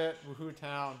 this is it, Woohoo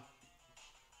Town.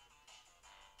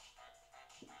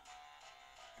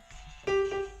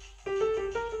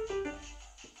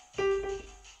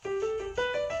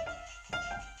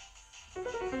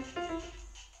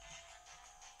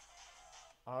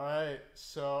 All right,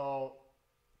 so,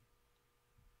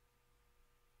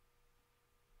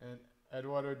 and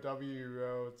Eduardo W.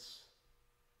 wrote, let's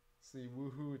see,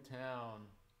 Woohoo Town.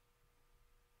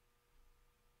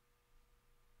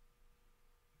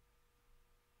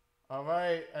 All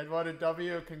right, Eduardo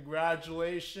W.,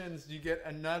 congratulations. You get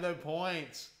another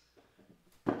point.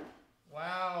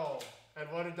 Wow,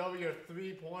 Eduardo W.,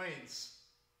 3 points.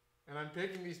 And I'm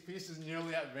picking these pieces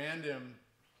nearly at random.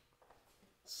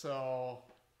 So,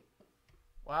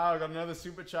 wow, I got another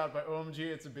super chat by OMG,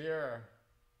 it's a beer.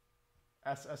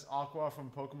 SS Aqua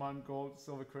from Pokemon Gold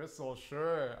Silver Crystal.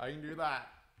 Sure, I can do that.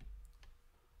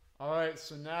 All right,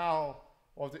 so now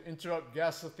we'll have to interrupt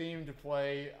Guess the Theme to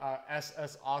play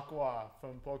SS Aqua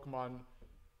from Pokemon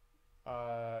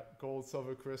Gold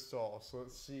Silver Crystal. So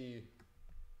let's see.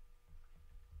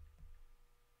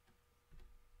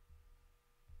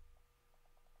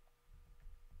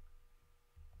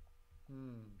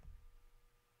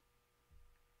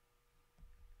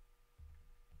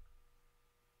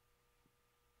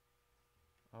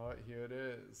 All right, here it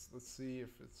is. Let's see if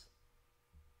it's...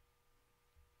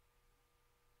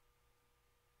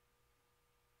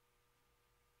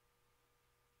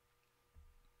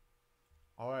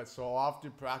 All right, so I'll have to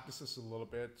practice this a little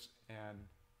bit, and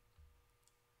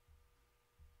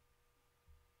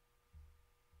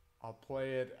I'll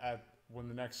play it at when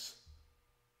the next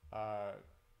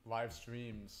live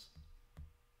streams.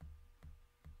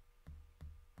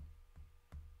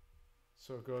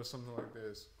 So it goes something like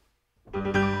this.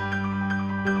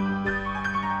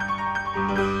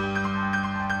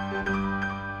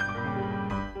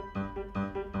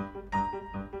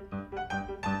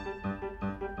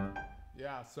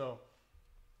 Yeah, so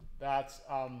that's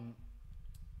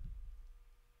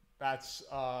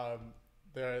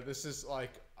there. This is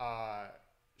like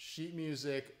sheet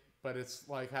music, but it's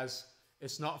like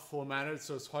it's not formatted,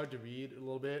 so it's hard to read a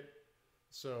little bit.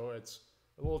 So it's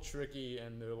a little tricky,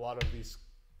 and there are a lot of these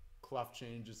clef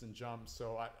changes and jumps.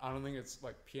 So I don't think it's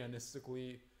like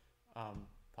pianistically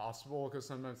possible, because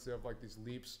sometimes they have like these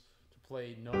leaps to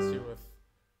play notes here with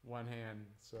one hand.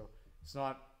 So it's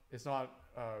not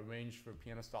arranged for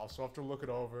piano style. So I'll have to look it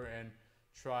over and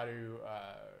try to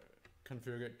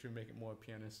configure it to make it more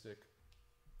pianistic.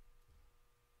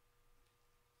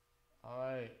 All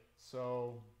right,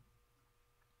 so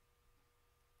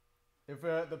if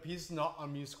the piece is not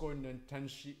on musical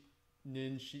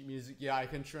Nin sheet music, yeah, I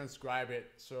can transcribe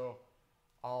it. So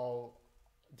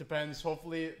depends.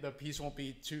 Hopefully the piece won't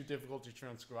be too difficult to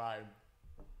transcribe.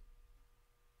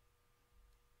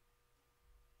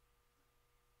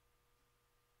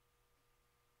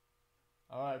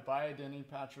 All right, bye, Denny,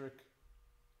 Patrick.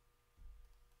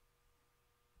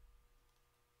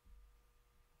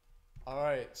 All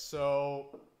right,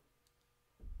 so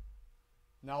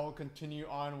now we'll continue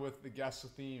on with the Guess the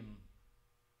Theme.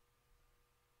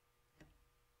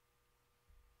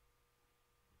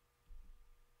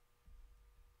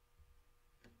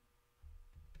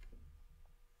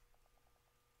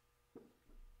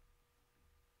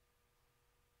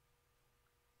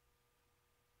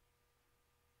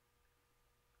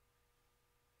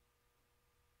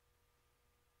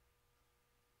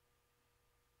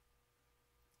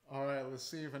 All right, let's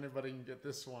see if anybody can get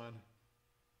this one.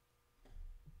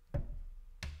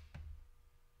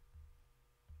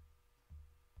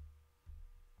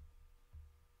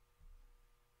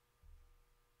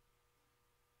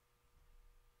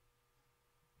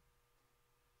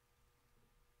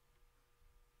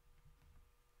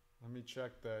 Let me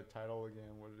check the title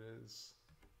again, what it is.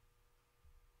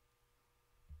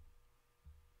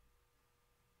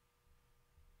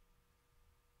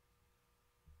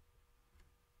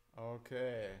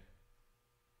 Okay.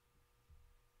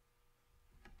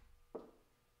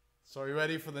 So are you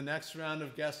ready for the next round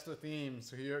of Guess the Theme?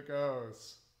 So here it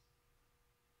goes.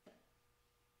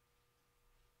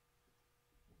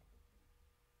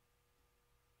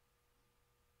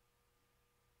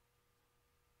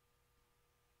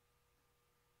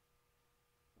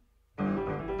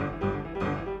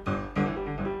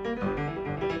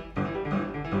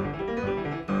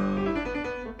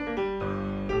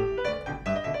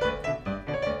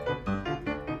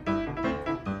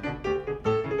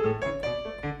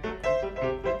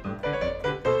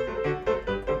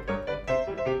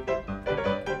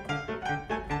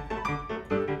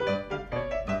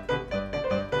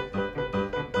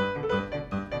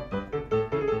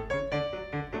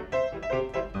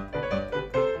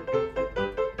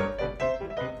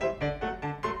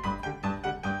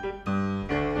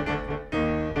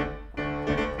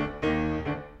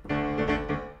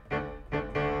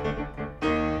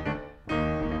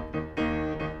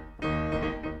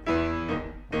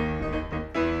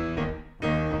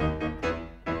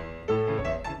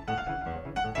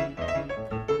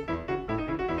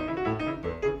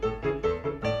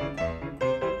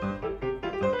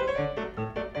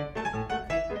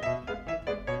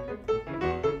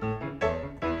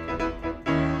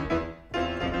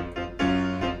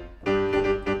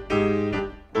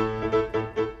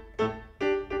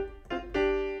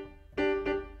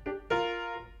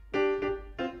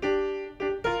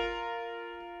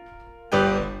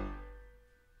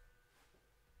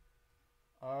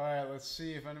 let's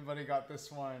see if anybody got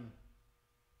this one.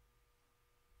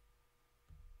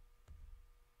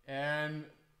 And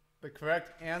the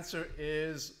correct answer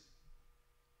is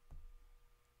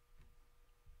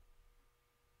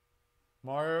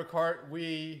Mario Kart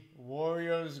Wii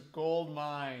Warriors Gold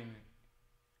Mine.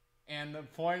 And the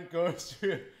point goes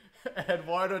to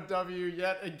Eduardo W.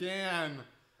 yet again.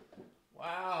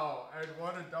 Wow,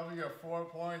 Eduardo W. 4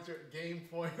 points, game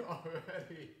point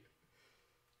already.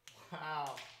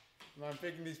 Wow. I'm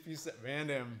picking these pieces at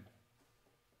random.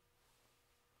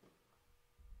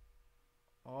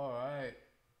 All right.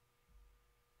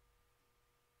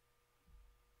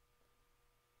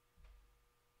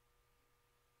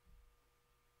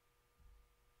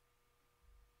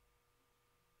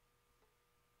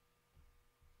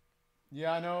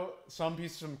 Yeah, I know some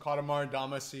pieces from Katamari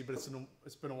Damacy, but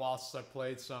it's been a while since I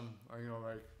played some. You know,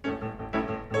 like.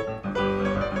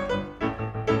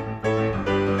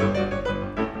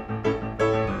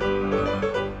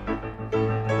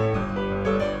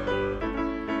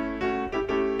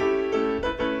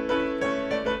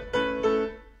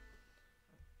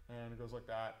 And it goes like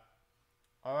that.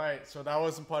 All right, so that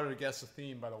wasn't part of the Guess the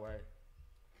Theme, by the way.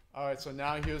 All right, so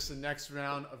now here's the next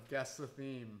round of Guess the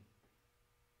Theme.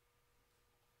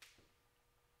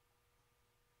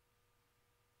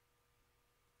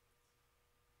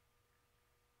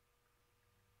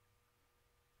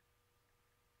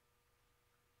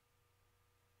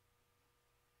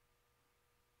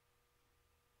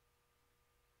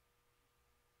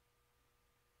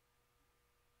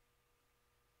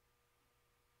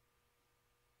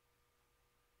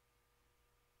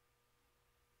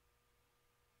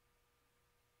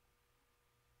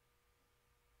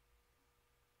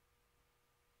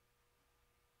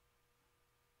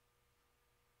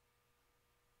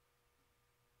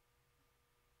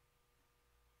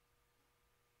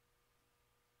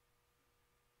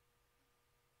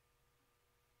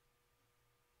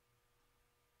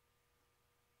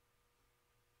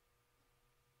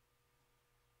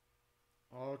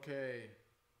 Okay.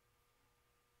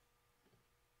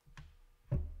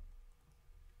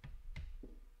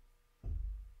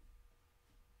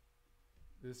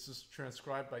 This is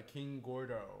transcribed by King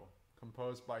Gordo,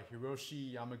 composed by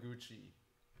Hiroshi Yamaguchi.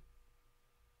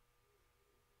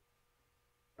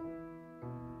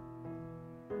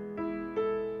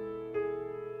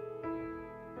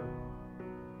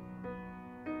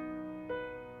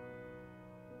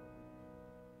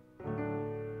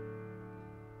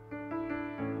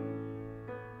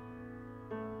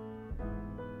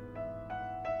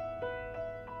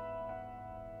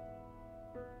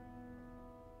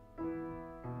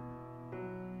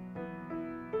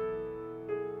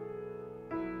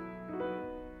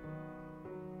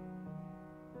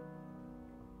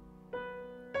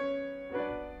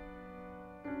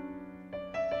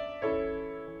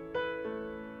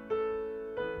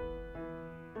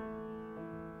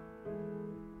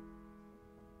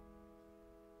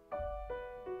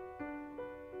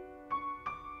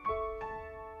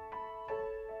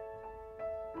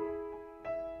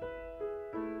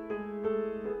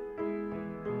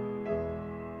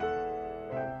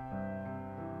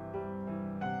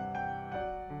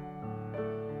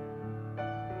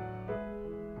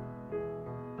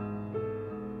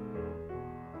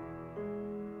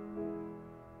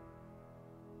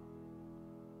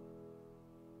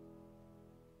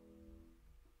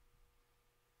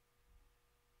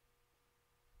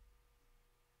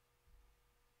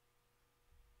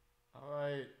 All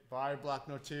right, bye, Black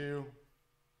Note 2.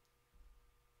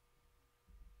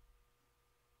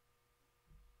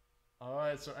 All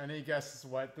right, so any guesses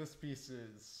what this piece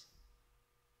is?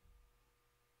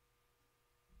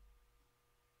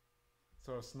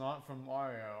 So it's not from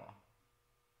Mario.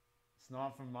 It's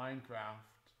not from Minecraft.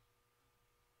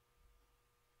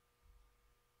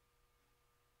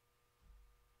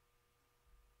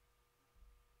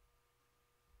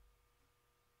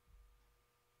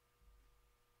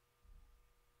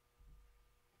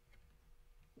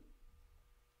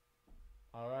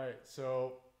 All right,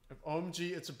 so if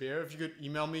OMG it's a bear, if you could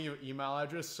email me your email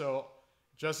address, so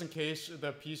just in case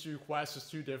the piece you request is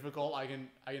too difficult, I can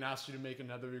ask you to make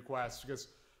another request, because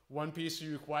one piece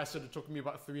you requested, it took me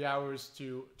about 3 hours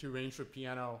to arrange for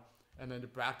piano and then to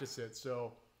practice it.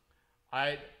 So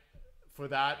if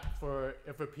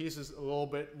a piece is a little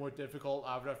bit more difficult,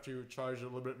 I would have to charge a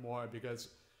little bit more, because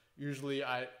usually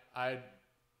I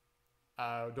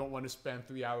don't want to spend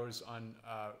 3 hours on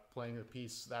playing a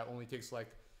piece that only takes like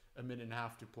a minute and a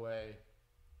half to play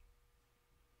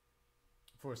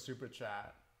for a super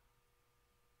chat,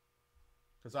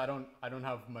 because I don't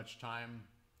have much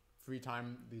free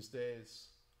time these days.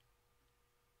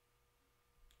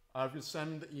 If you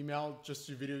send the email just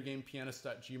to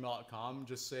videogamepianist@gmail.com,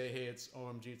 just say, hey, it's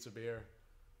OMG, it's a beer.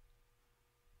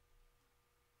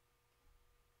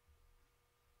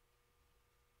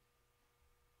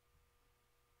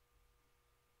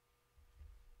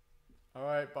 All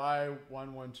right, bye,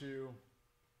 112.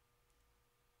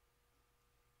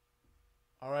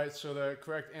 All right, so the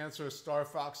correct answer is Star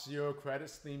Fox Zero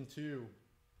Credits Theme 2.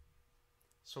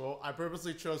 So I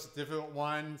purposely chose a difficult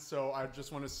one, so I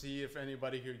just want to see if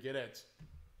anybody could get it.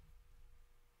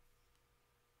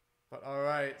 But all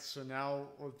right, so now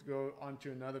we'll go on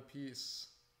to another piece.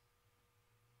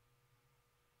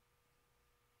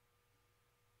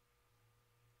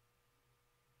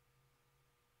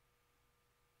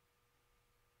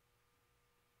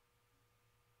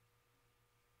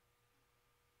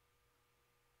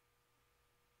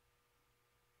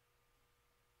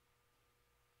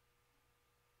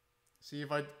 See,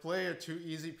 if I play a too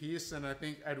easy piece, then I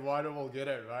think Eduardo will get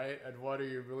it, right? Eduardo,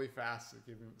 you're really fast at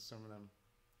giving some of them.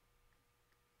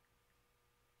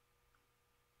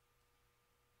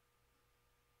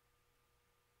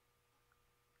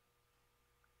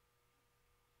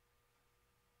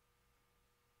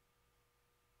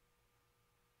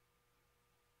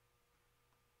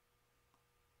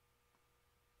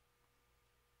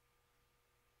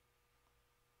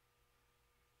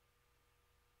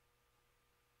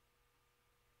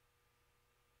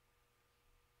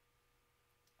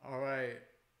 All right,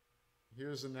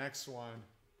 here's the next one.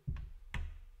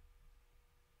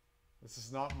 This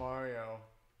is not Mario.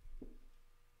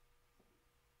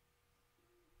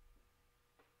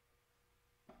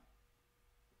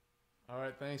 All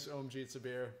right, thanks, OMG, it's a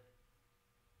beer.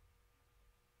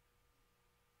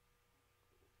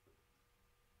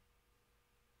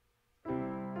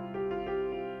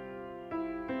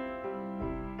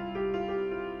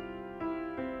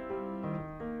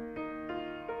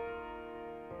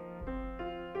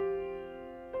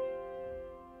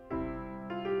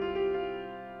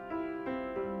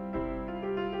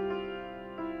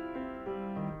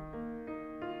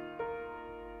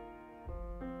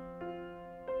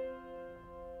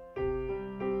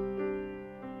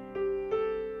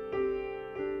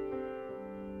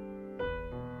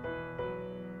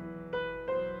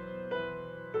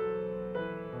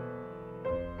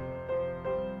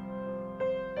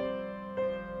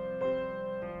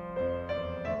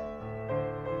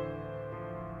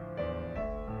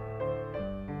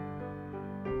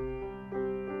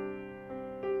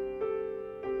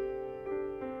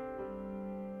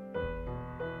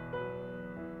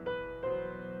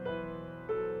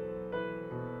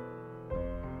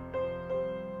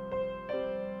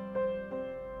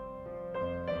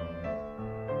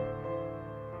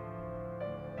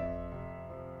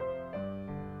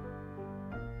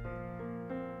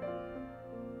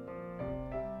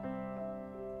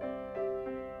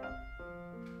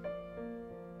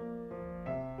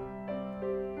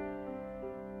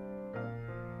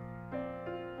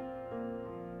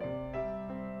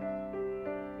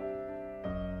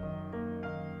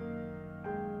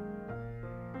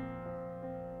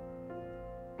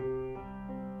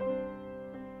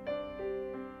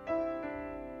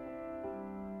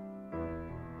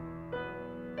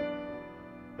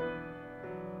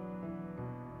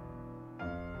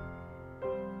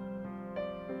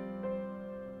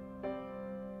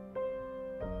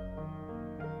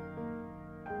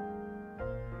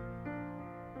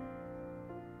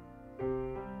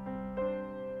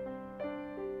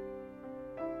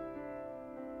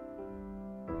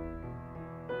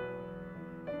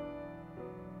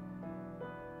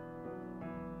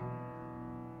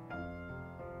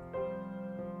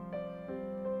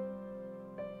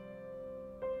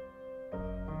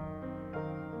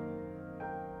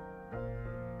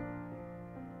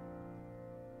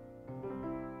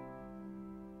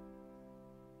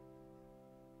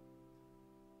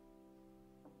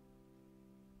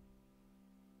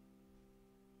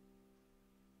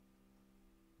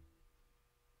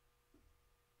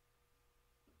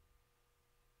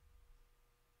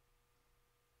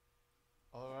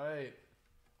 All right.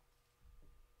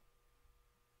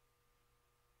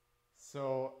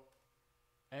 So,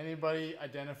 anybody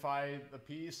identify the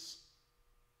piece?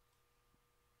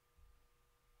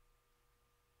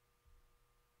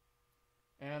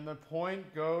 And the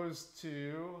point goes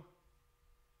to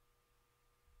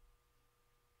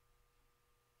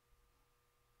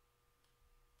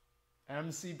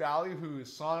MC Ballyhoo,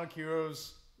 Sonic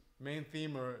Heroes main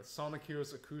theme, or Sonic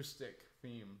Heroes acoustic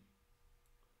theme.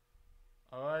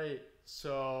 All right,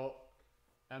 so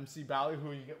MC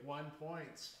Ballyhoo, you get 1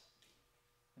 point.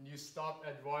 And you stop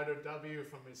Eduardo W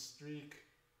from his streak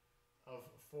of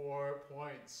 4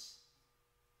 points.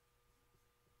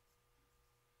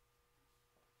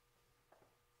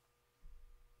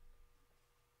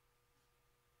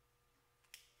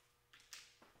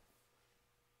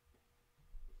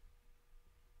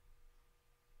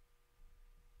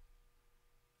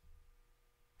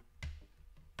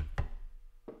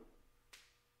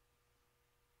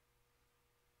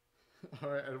 All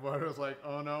right, Eduardo's like,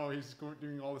 oh no, he's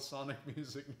doing all the Sonic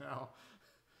music now.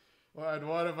 Well,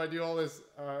 Eduardo, if I do all this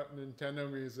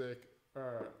Nintendo music,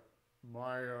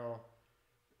 Mario,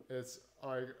 it's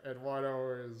like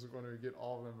Eduardo is going to get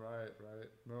all of them right?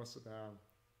 Most of them.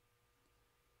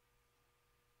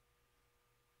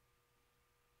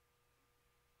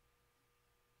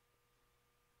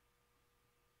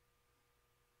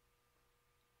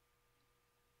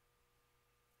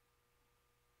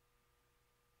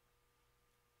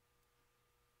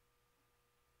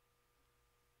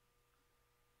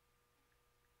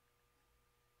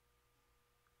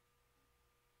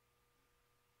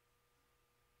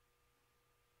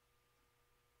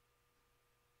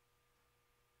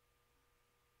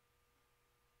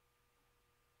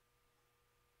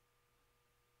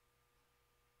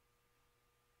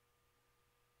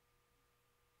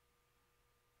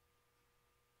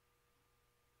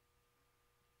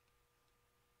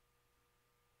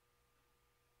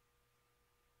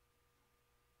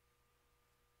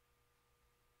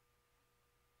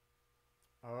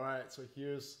 All right, so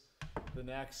here's the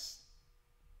next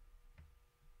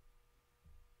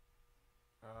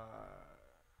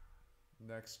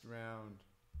round.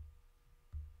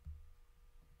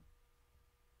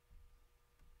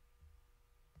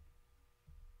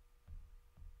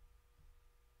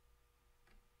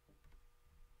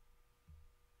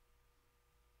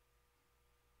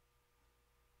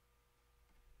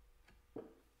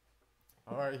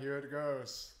 All right, here it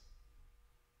goes.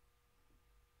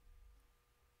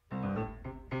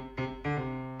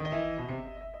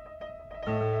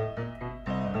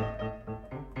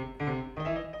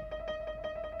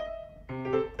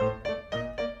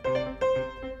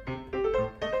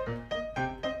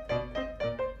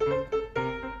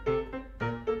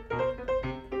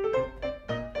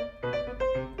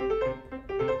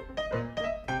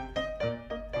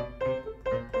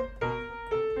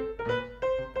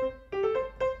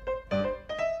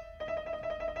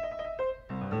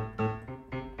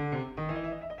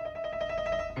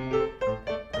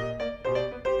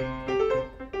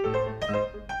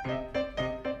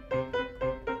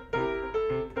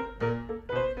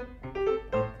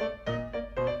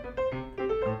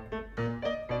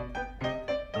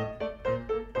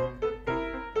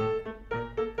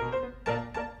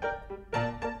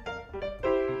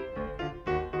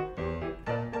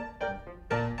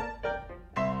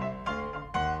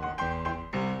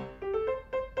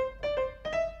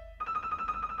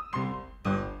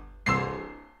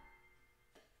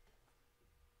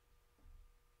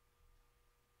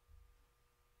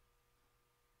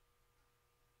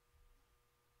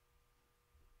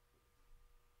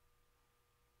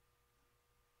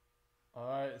 All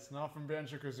right, it's not from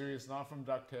Banjo-Kazooie, it's not from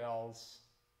DuckTales.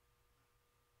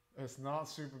 It's not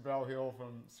Super Bell Hill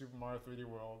from Super Mario 3D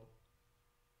World.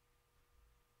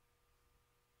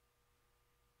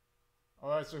 All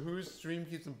right, so whose stream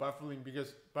keeps on buffering?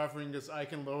 Because I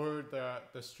can lower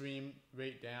the stream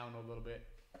rate down a little bit.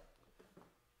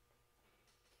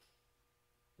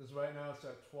 Because right now it's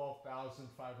at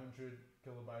 12,500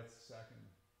 kilobytes a second.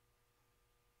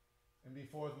 And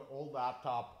before with my old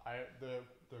laptop, the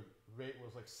rate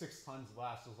was like 6 times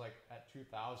less. It was like at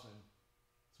 2,000.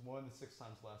 It's more than 6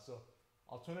 times less. So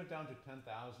I'll turn it down to 10,000.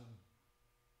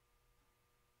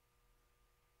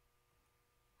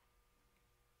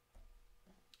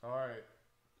 All right.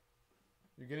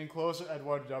 You're getting closer,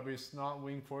 Edward W. It's not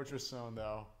Wing Fortress Zone,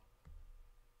 though.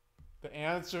 The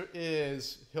answer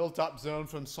is Hilltop Zone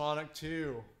from Sonic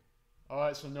 2. All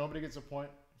right, so nobody gets a point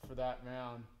for that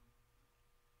round.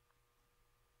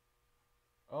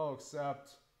 Oh,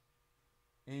 except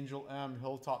Angel M,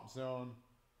 Hilltop Zone.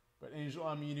 But Angel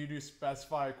M, you need to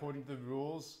specify according to the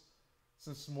rules.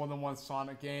 Since it's more than one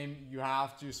Sonic game, you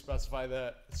have to specify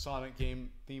the Sonic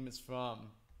game theme it's from.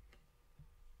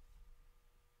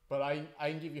 But I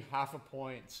can give you half a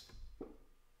point.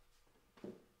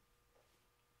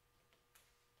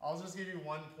 I'll just give you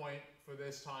 1 point for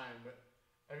this time. But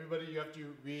everybody, you have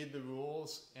to read the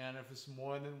rules. And if it's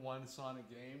more than one Sonic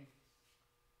game,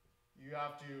 you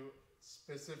have to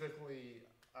specifically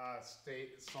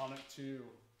state Sonic 2.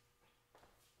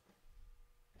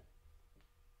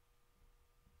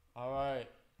 All right.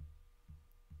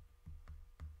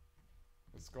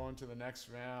 Let's go into the next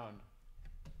round.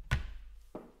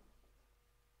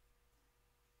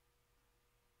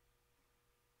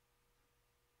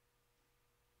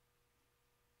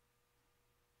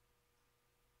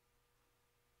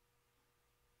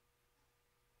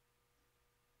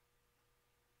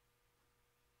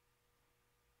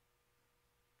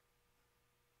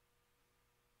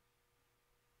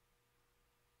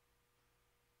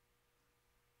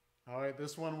 All right,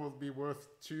 this one will be worth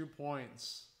 2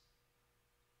 points.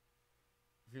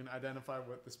 If you can identify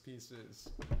what this piece is.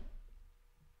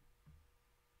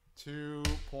 2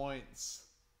 points.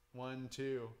 1,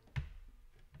 2.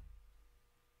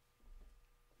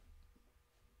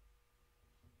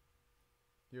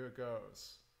 Here it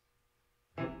goes.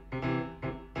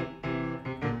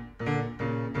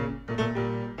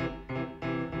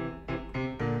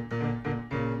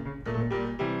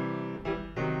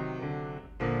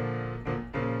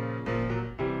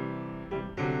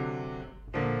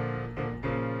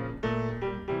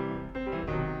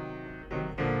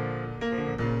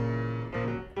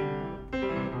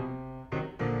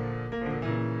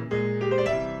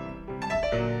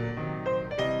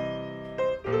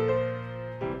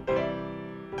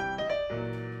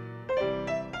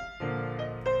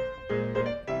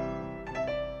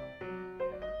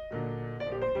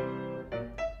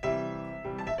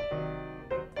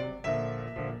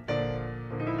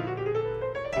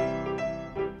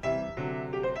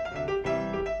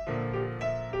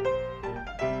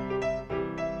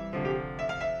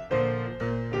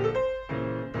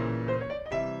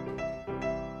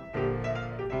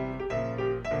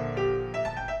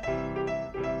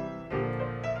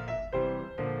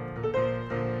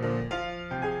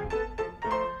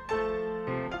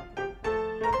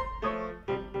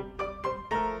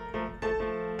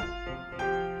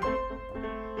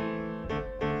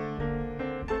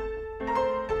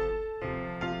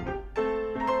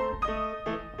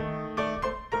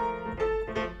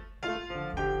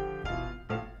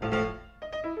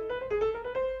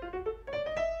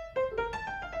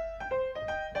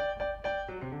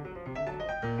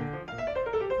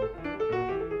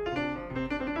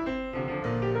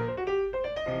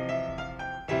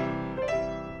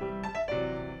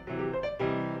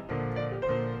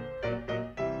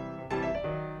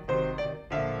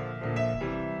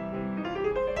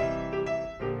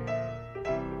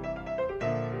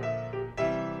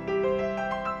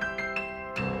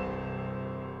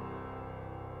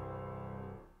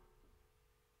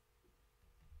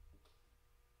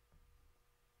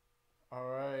 All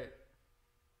right.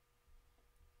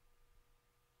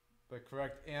 The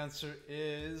correct answer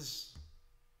is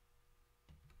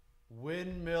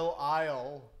Windmill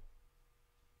Isle.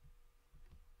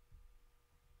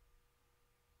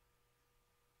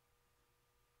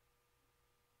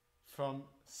 From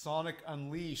Sonic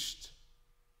Unleashed.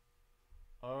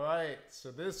 All right,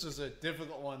 so this is a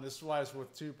difficult one. This is why it's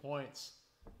worth 2 points.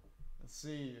 Let's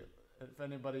see if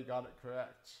anybody got it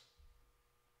correct.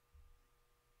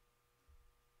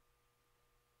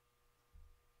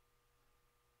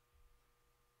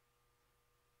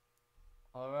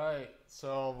 All right,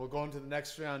 so we'll go into the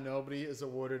next round. Nobody is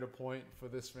awarded a point for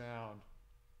this round.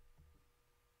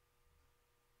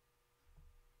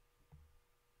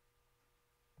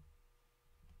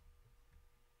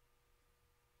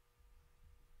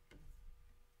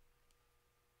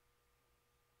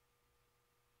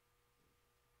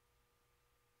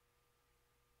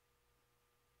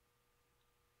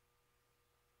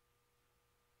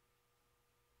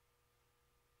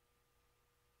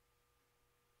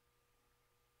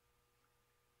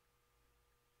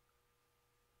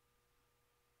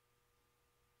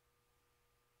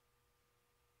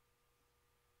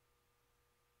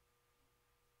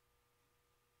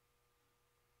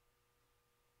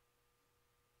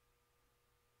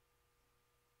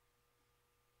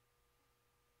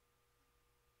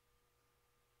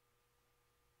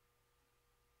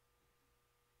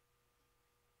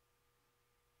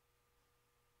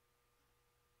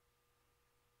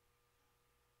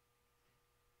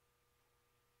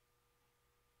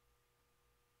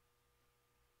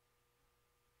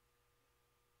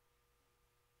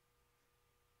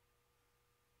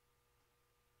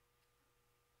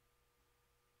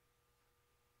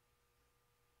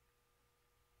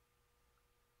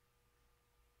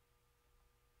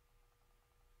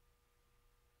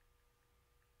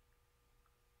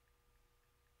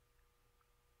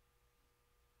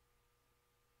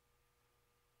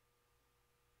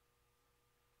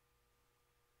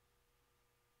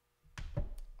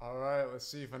 All right, let's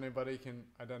see if anybody can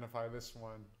identify this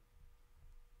one.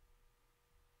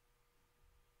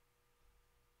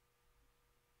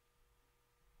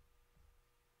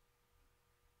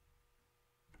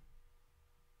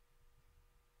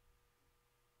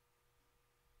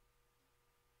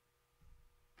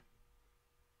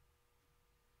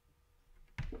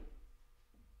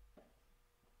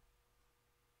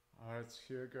 All right,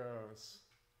 here goes.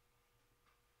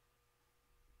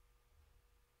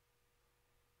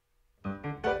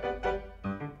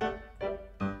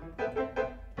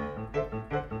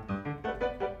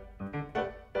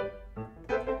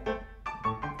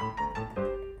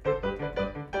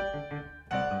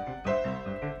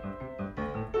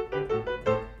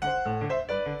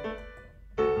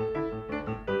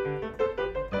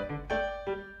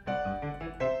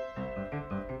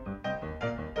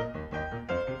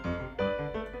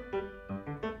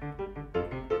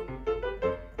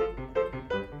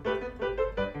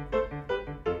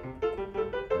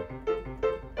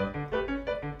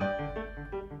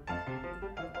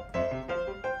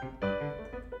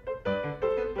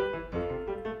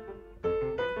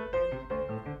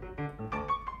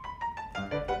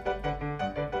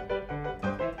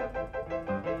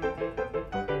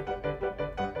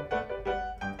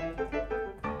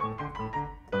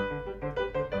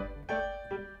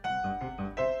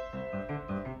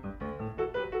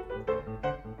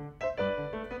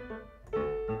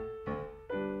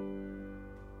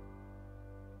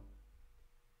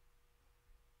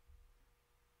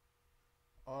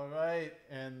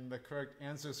 correct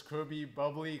answer is Kirby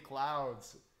Bubbly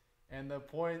Clouds. And the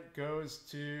point goes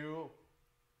to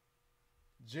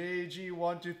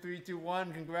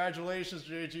JG12321. Congratulations,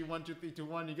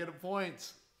 JG12321. You get a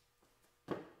point.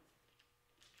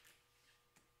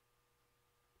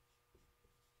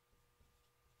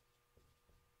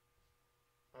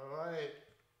 All right.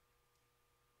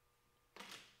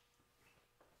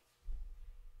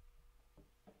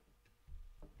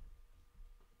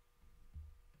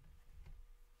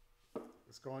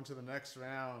 Let's go on to the next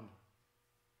round.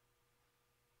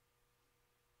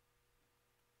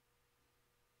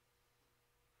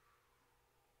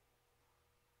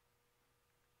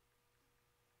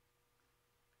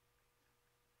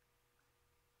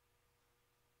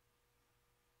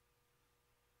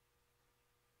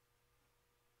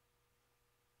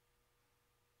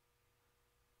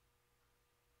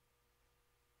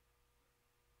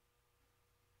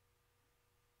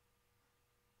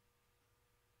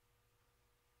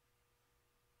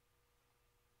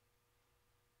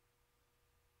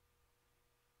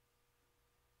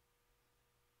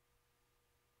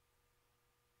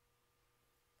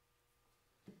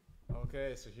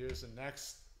 Okay, so here's the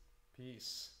next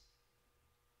piece.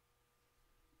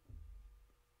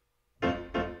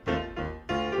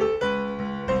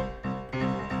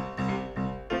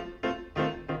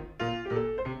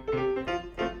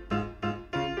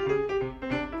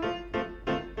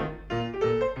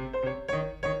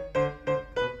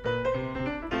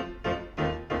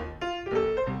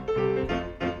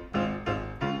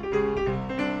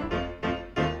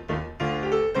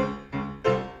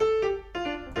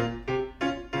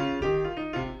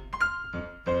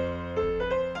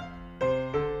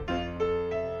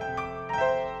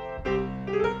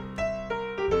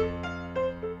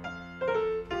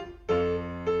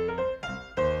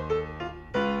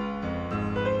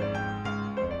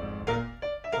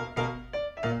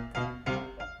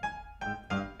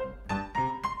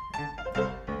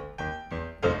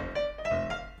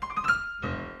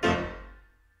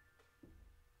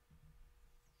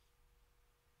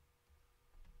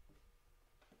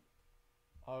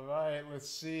 All right, let's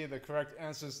see. The correct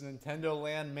answer is Nintendo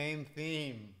Land main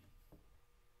theme.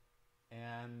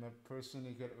 And the person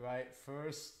who got it right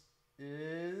first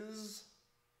is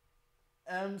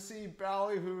MC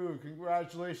Ballyhoo.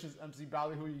 Congratulations, MC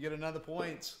Ballyhoo. You get another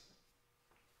point.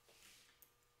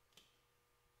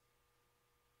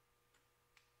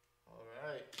 All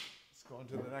right, let's go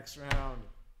into the next round.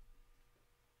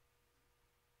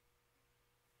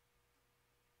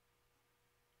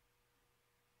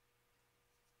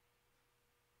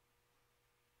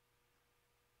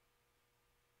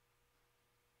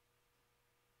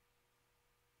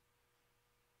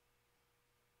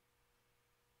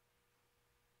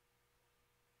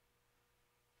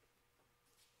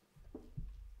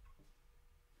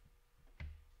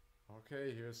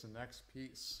 Okay, here's the next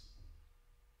piece.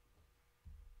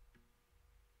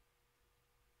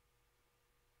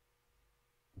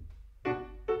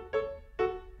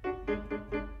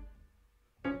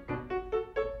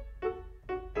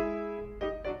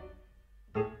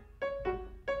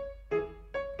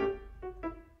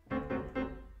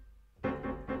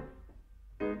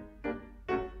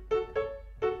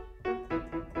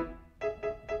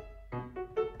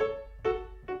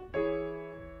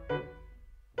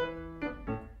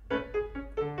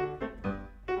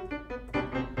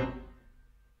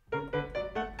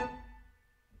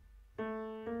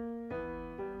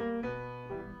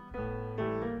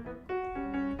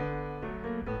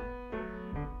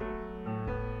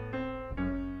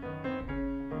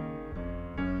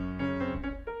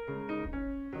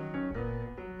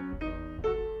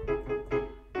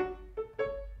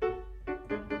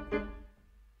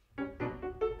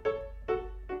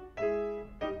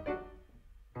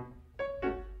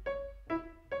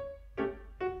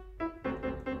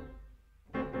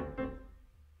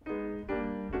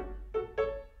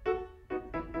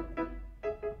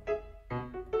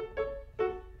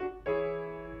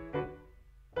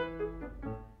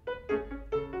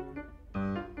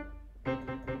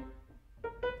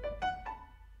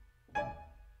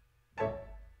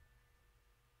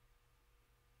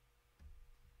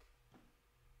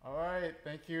 All right,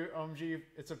 thank you, OMG.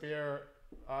 It's a bear.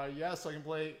 Yes, I can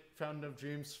play Fountain of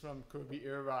Dreams from Kirby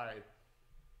Air Ride.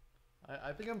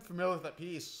 I think I'm familiar with that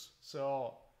piece,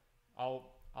 so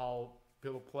I'll be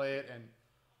able to play it, and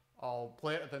I'll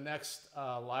play it at the next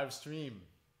live stream.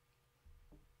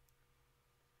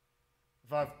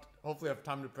 If hopefully I have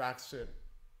time to practice it,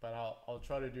 but I'll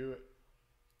try to do it.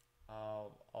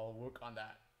 I'll work on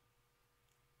that.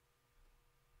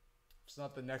 It's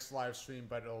not the next live stream,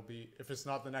 but it'll be, if it's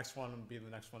not the next one, it'll be the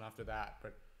next one after that.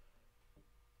 But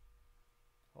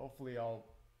hopefully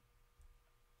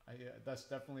that's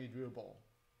definitely doable.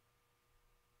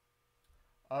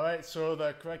 All right, so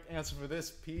the correct answer for this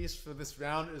piece, for this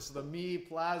round, is the Mi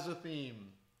Plaza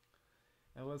theme.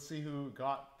 And let's see who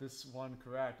got this one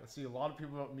correct. I see a lot of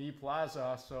people got Mi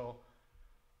Plaza, so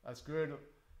that's good.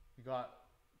 We got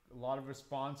a lot of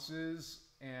responses,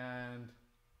 and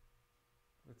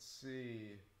let's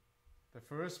see. The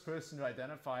first person to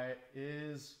identify it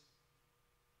is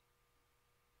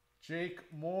Jake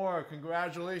Moore.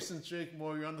 Congratulations, Jake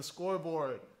Moore. You're on the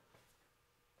scoreboard.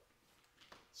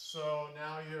 So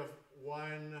now you have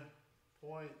 1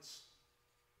 point.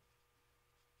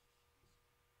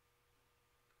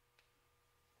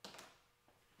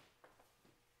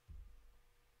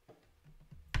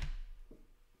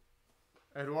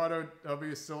 Eduardo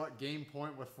W. is still at game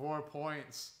point with 4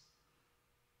 points.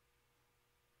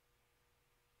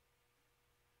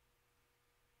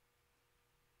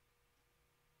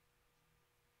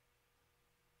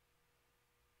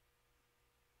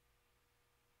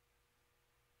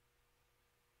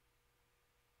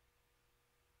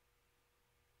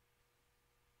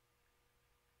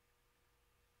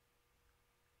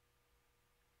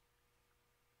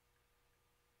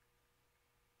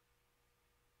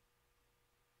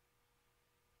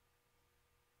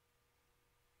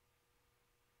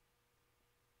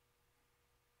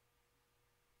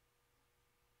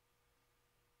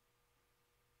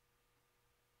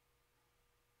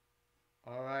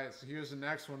 All right, so here's the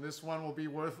next one. This one will be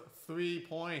worth 3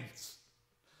 points.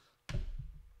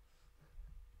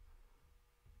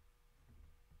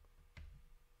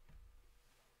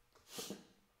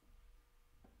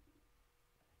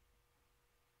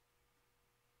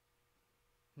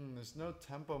 There's no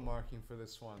tempo marking for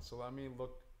this one, so let me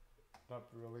look it up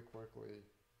really quickly.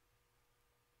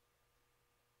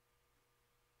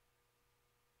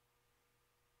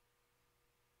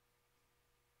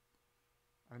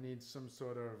 I need some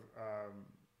sort of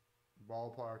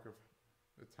ballpark of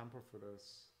the tempo for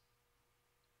this.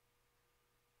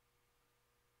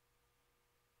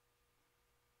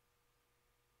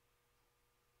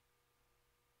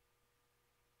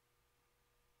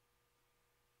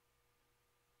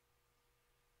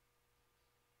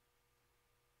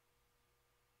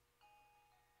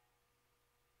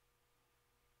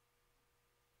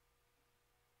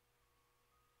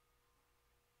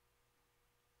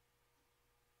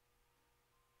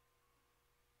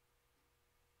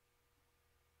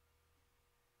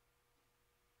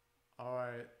 All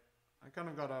right, I kind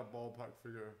of got a ballpark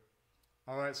figure.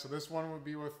 All right, so this one would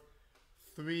be worth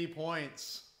 3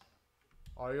 points.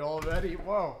 Are you all ready?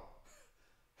 Whoa.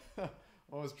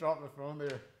 Almost dropped my phone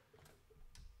there.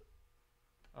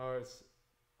 Oh, it's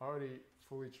already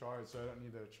fully charged, so I don't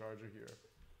need a charger here.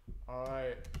 All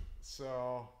right,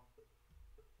 so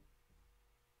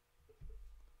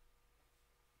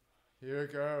here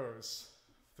it goes.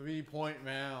 3-point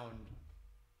round.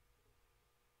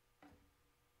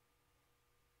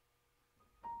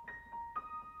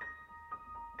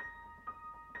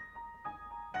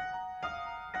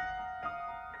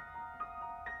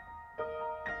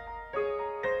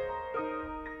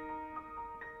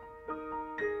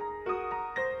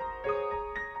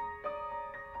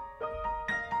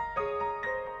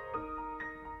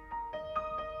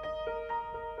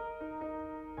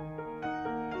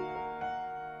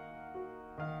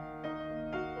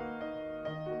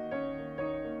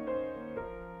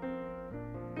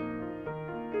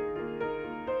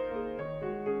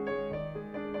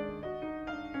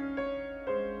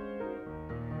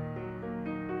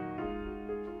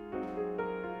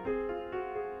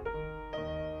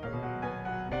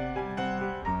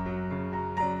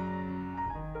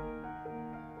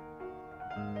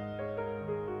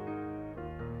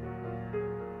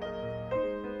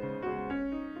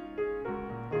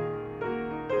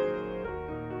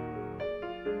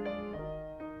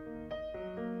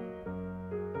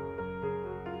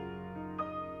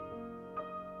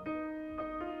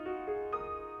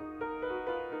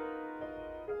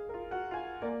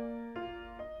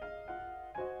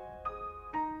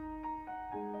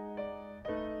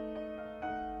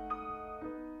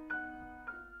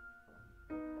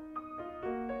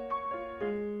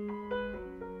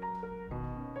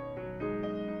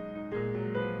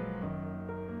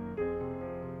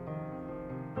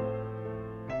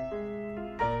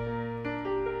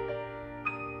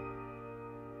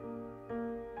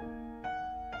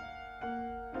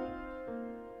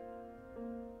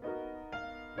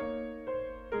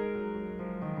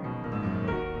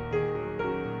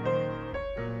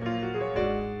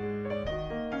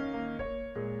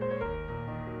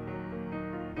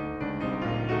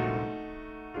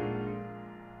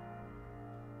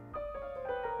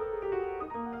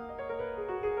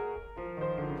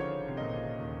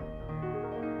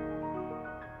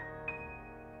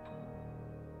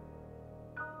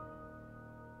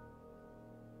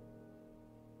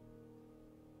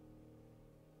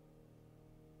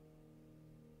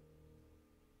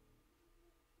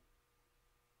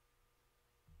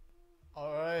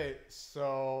 right,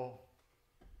 so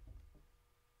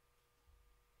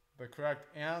the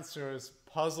correct answer is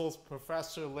Puzzles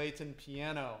Professor Layton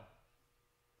Piano.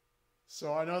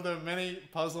 So I know there are many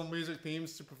puzzle music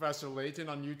themes to Professor Layton.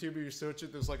 On YouTube, if you search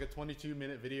it, there's like a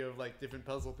 22-minute video of like different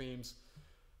puzzle themes.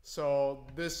 So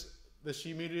the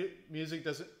sheet music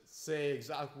doesn't say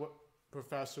exactly what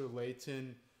Professor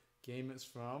Layton game it's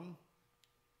from.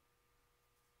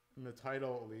 In the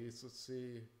title, at least, let's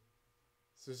see.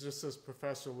 So it just says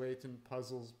Professor Layton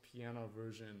Puzzles Piano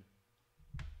Version.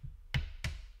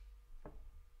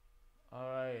 All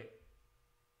right.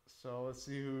 So let's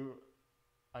see who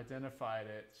identified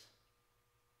it.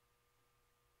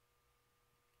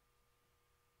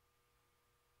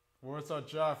 Warsaw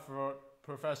Jeff wrote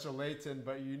Professor Layton,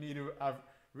 but you need to have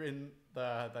written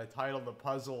the title, the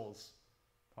puzzles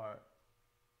part.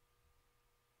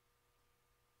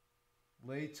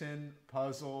 Layton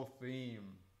puzzle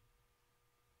theme.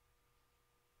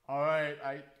 All right,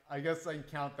 I guess I can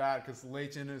count that because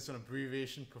Layton is an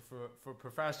abbreviation for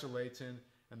Professor Layton,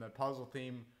 and the puzzle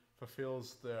theme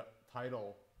fulfills the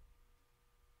title.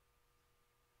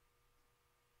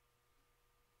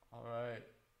 All right.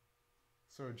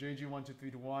 So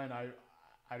JG1231,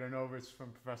 I don't know if it's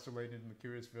from Professor Layton in the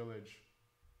Curious Village.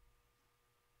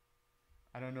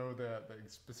 I don't know the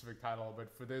specific title,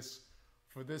 but for this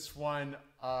one,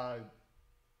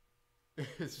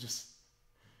 it's just,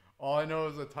 all I know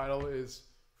is the title is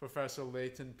Professor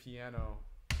Layton Piano.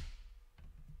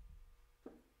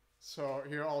 So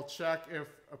here I'll check if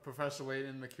a Professor Layton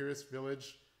in the Curious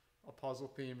Village, a puzzle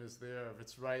theme is there. If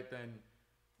it's right, then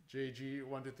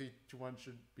JG1231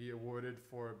 should be awarded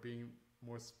for being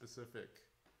more specific.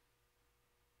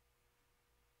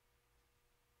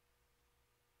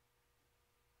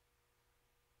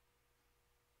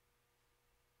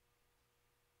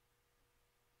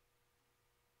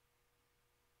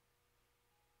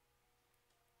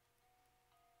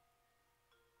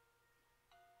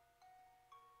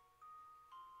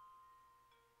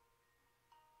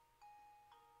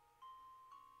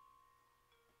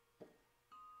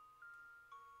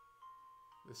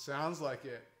 It sounds like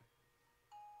it.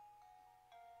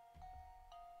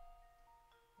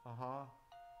 Uh-huh.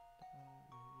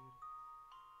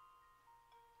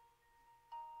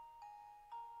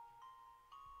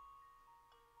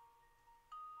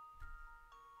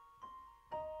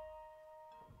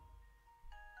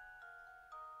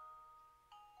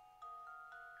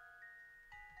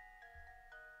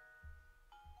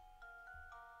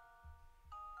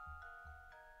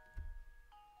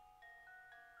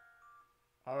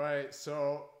 All right,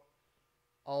 so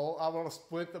I will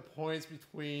split the points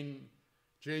between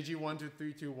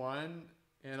JG12321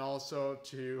 and also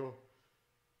to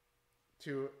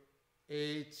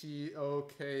ATOKITHI.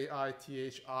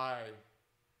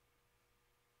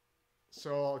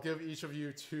 So I'll give each of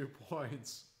you 2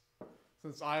 points,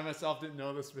 since I myself didn't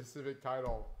know the specific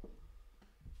title.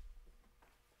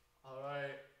 All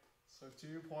right, so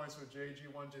 2 points for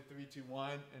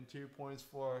JG12321 and 2 points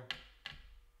for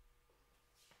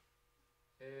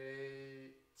ATOKITHI.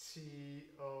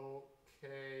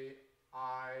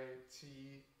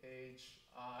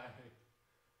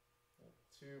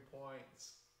 2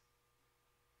 points.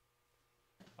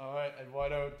 All right,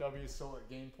 Eduardo W. still at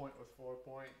game point with 4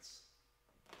 points.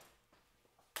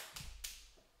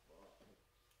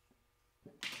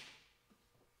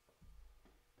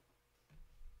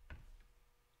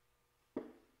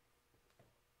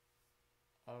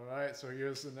 All right, so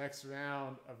here's the next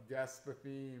round of Guess the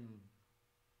Theme.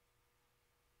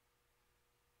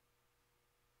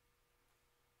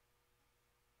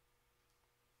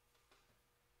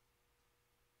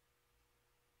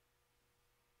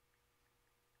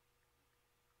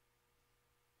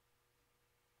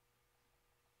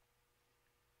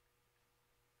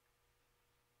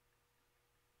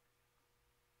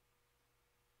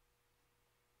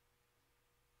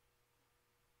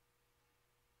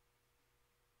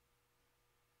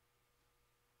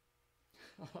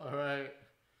 All right.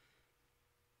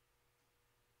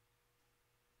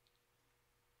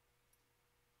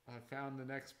 I found the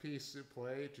next piece to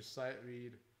play, to sight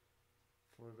read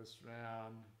for this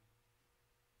round.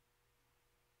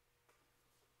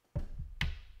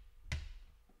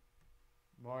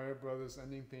 Mario Brothers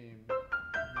ending theme.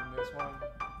 You mean this one?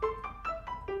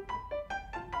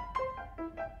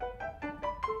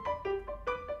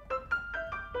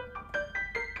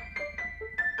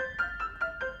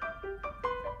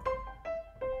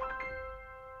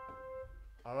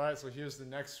 All right, so here's the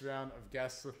next round of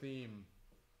Guess the Theme.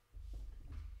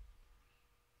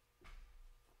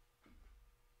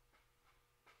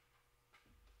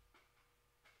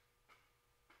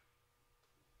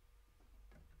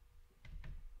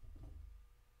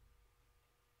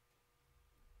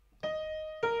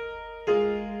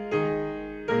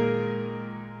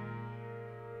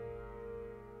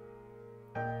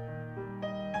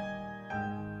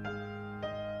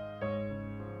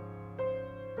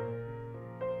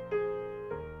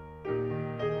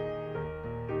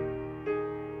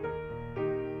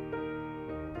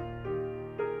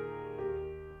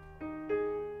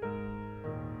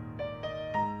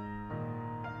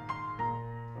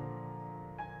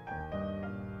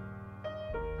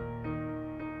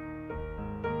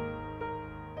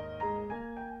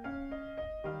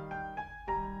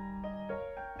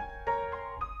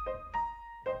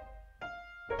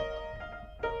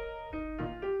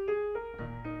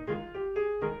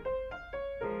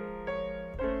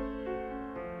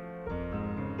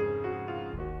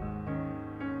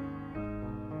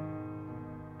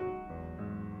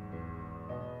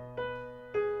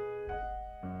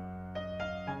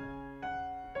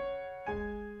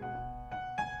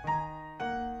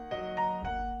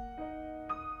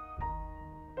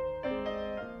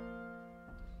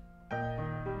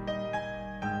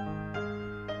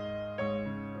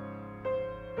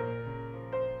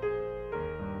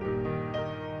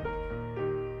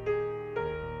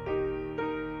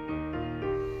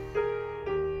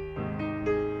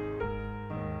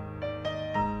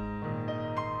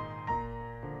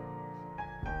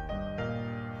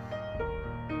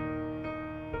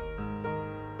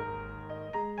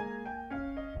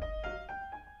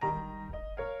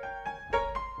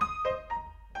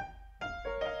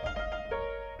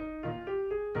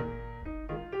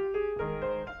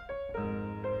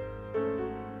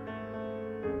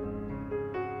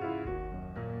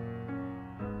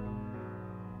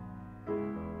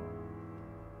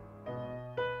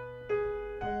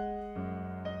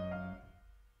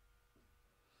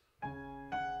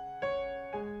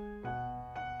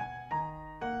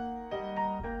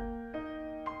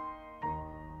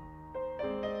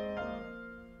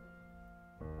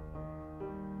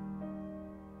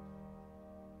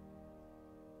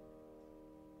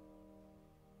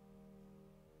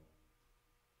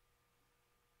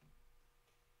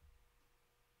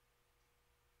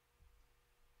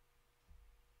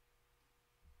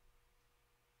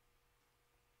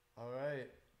 All right.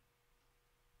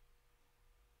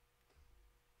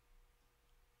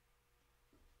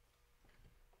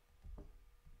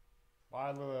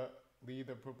 Why lead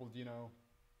the purple Dino?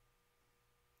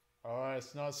 Alright,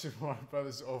 it's not Super Mario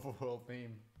Brothers overworld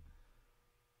theme.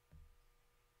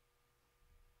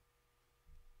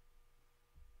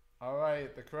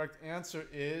 Alright, the correct answer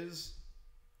is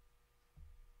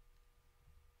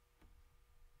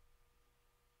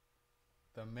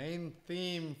the main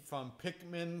theme from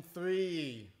Pikmin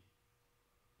 3.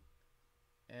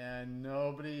 And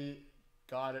nobody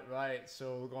got it right,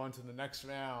 so we'll go on to the next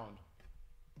round.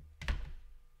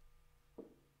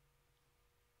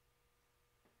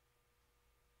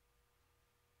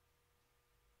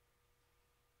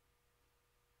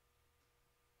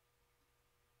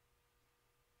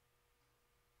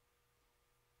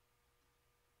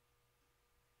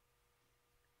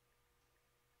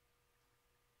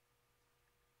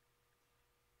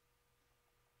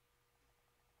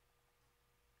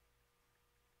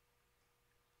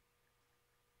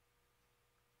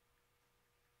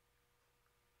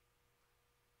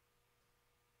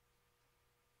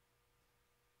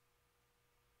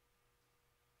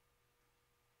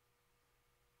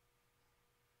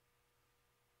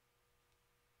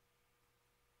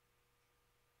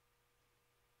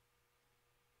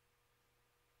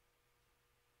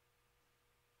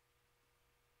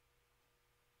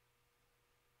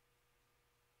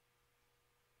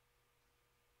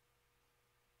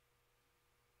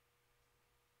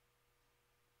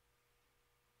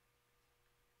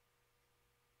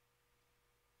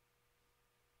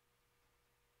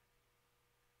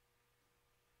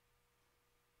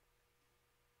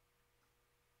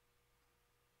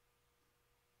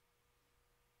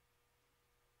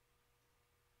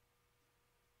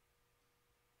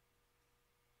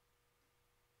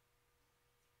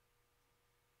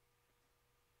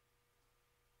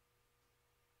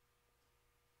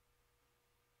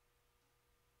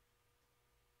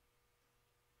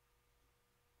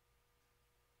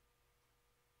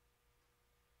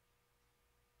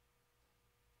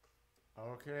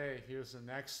 Okay, here's the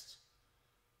next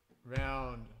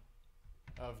round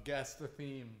of Guess the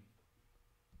Theme.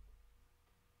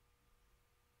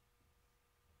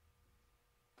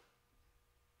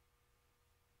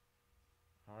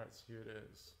 All right, so here it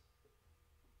is.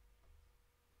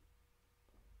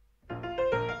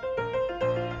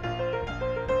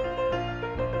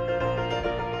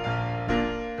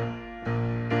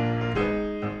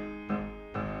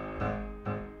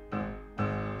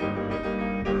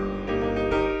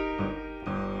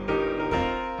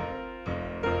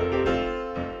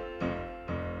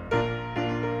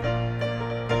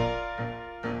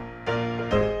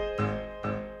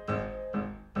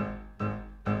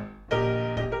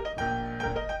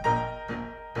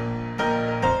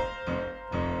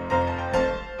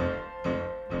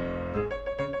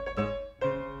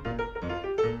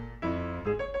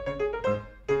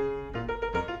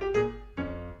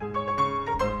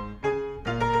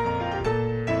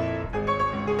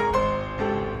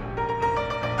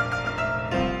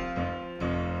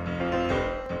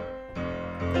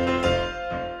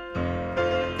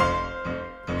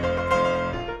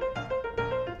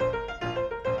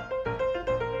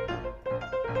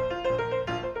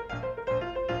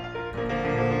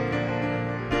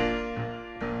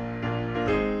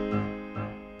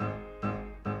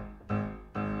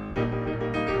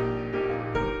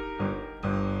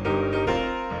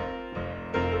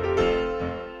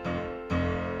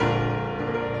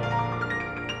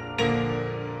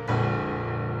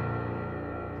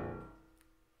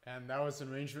 And that was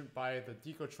an arrangement by the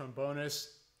Deco trombonist,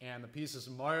 and the piece is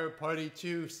Mario Party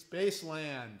 2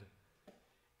 Spaceland.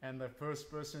 And the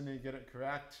first person to get it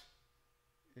correct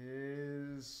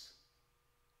is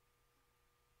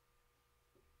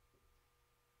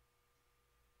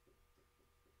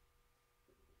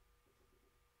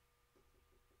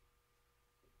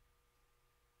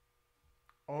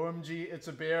OMG, it's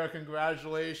a bear.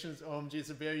 Congratulations, OMG, it's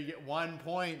a bear. You get 1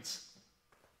 point.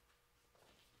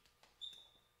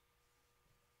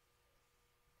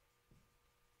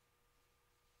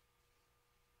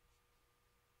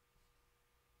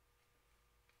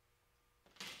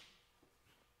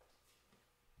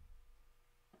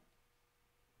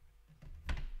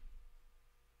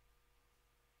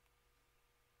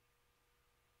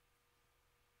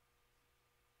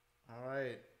 All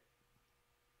right.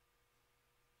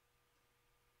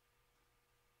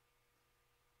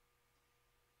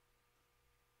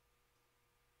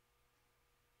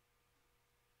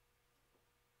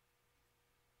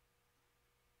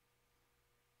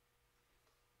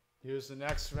 Here's the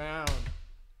next round.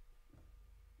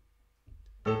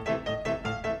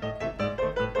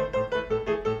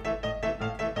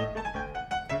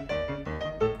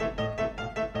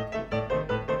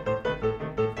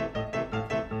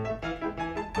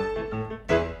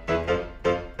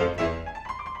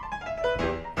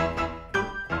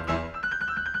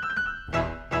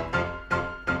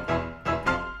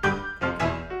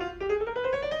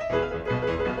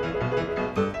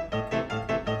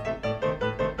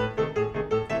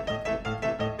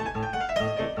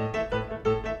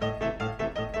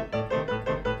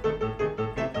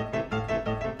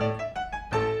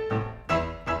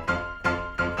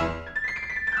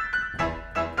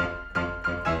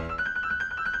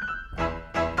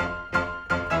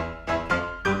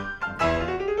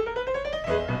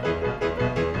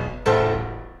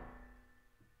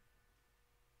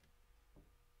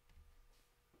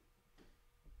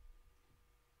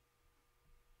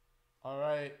 All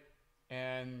right.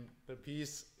 And the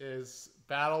piece is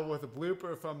Battle with a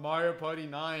Blooper from Mario Party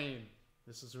 9.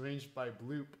 This is arranged by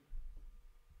Bloop.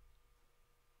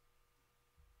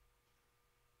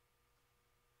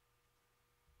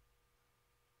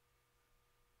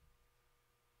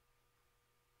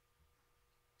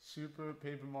 Super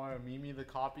Paper Mario, Mimi the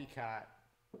Copycat.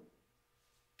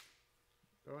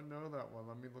 Don't know that one.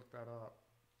 Let me look that up.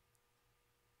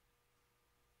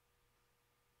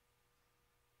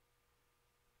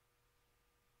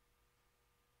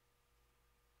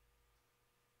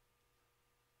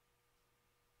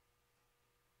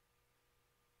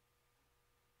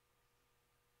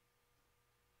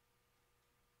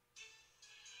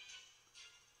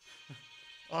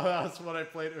 Oh, that's what I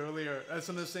played earlier. That's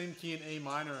in the same key in A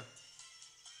minor.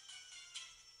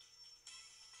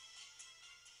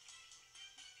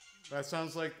 That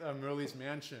sounds like Merle's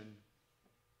Mansion.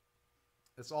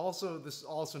 This is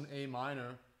also in A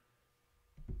minor,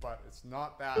 but it's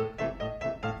not that.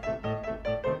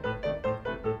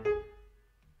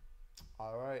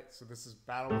 All right, so this is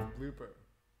Battle with Blooper.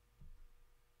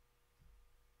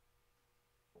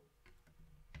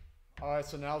 All right,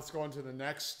 so now let's go into the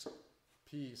next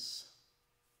piece.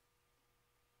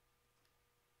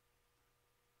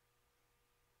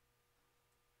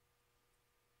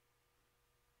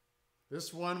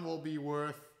 This one will be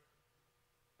worth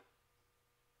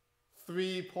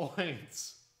 3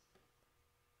 points.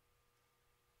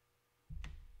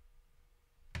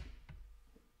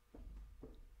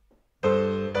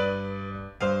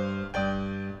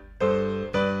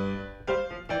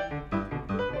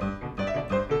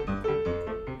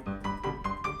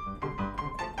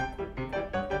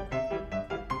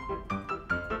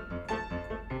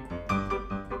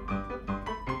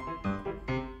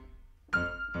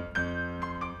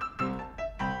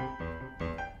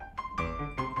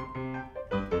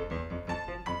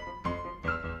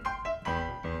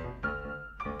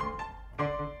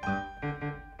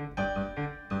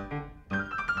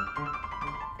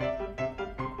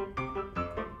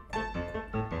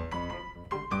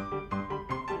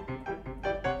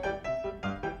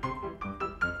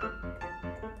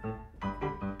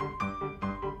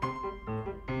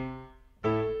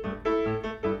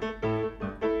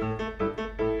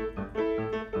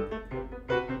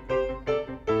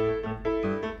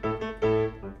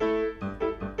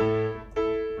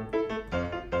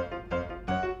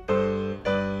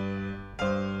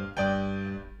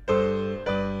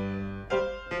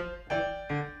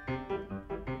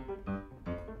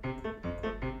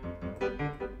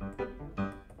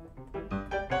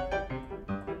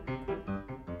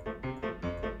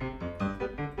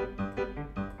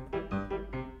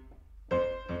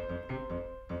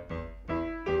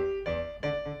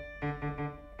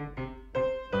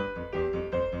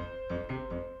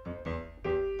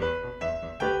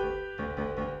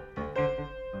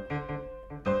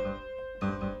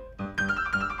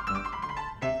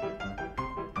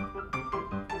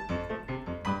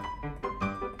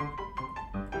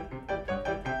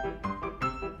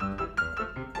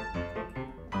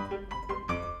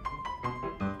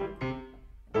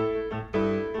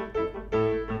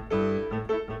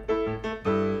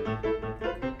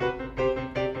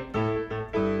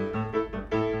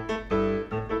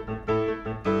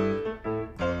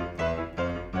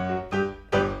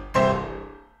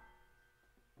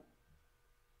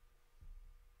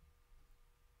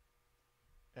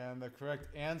 And the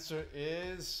correct answer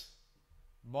is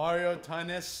Mario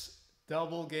Tennis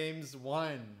Double Games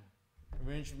 1.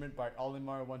 Arrangement by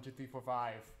Olimar 1, 2, 3, 4,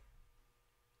 5.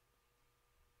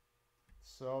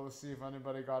 So let's see if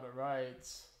anybody got it right.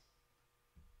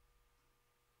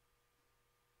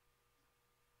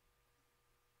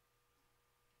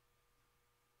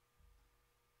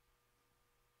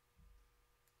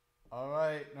 All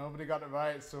right, nobody got it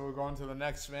right, so we're going to the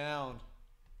next round.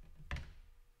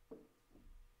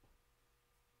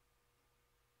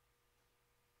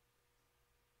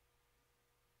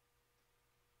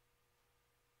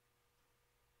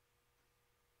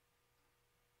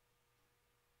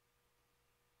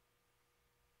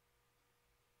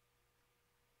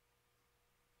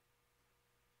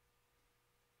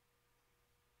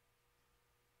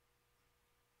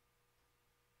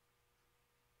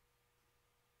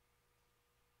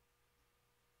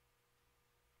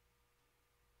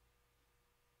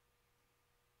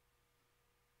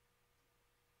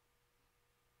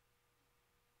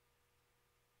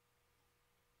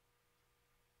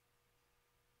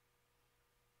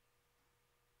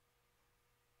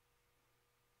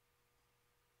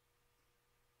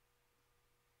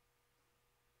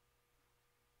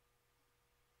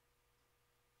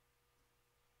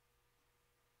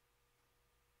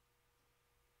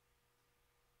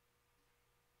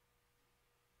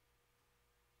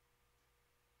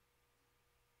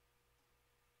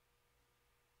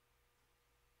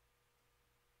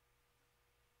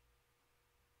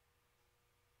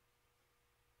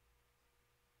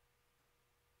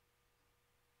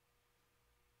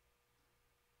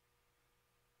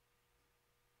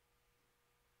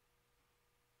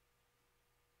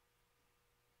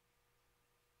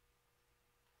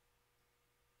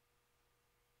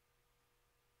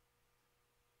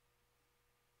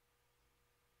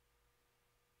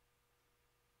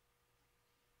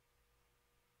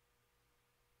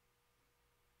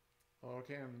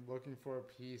 Okay, I'm looking for a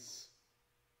piece.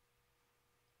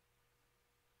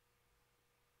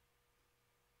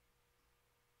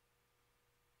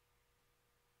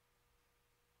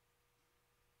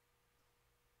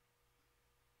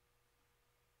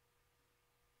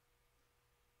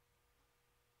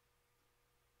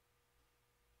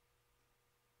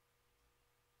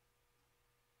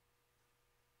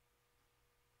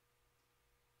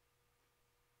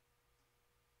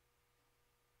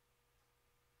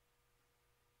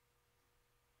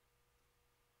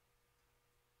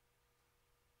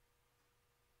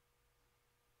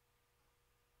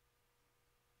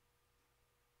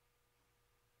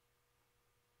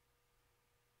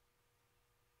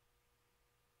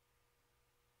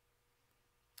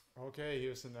 Okay,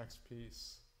 here's the next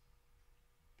piece.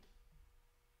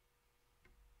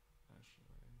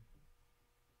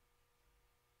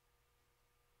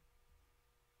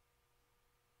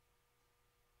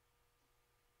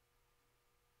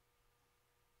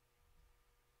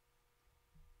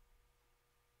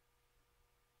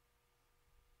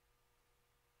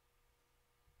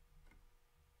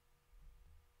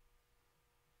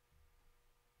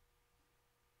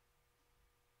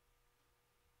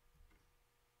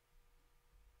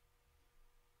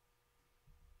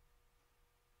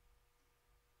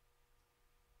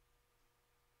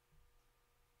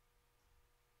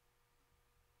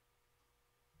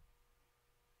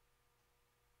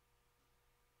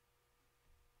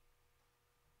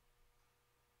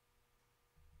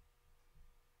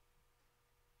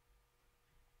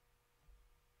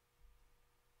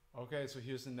 Okay, so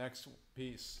here's the next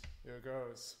piece. Here it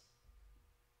goes.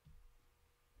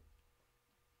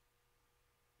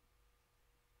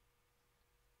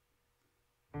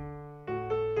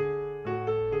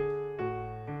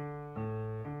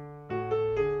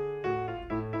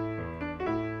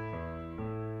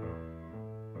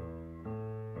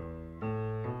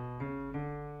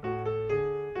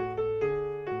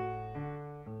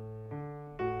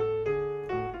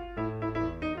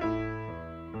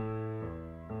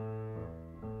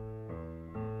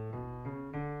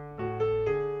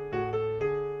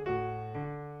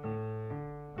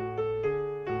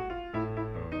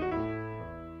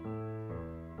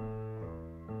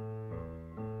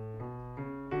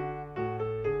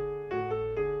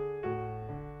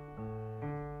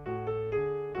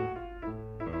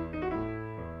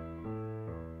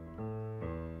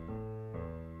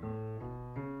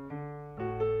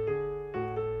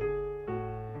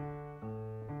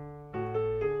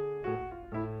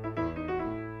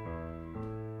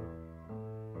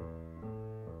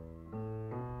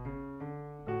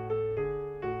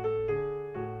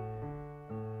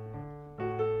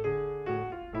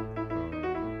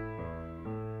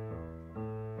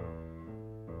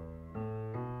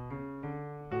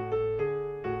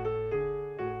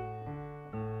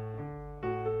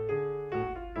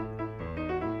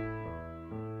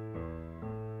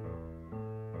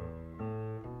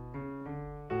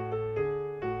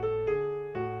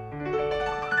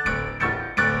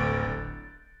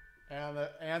 And the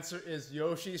answer is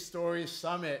Yoshi Story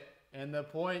Summit. And the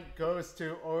point goes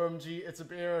to OMG It's a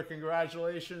Bear.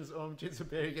 Congratulations, OMG It's a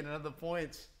Bear. You get another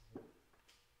point.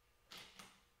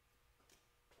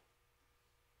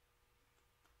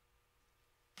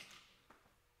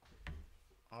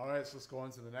 All right, so let's go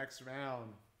on to the next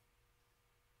round.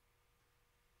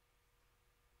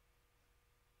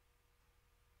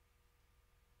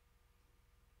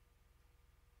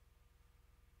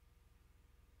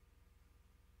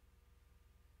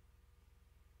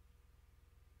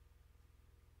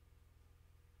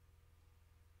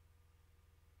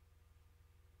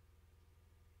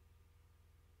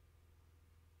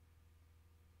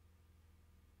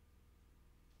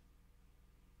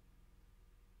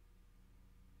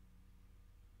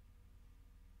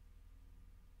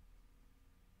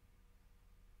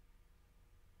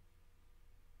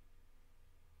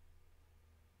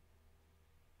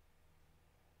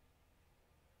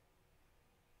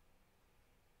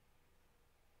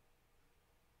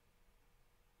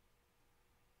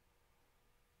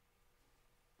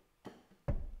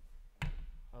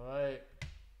 All right.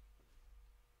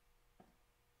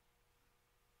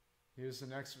 Here's the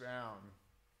next round.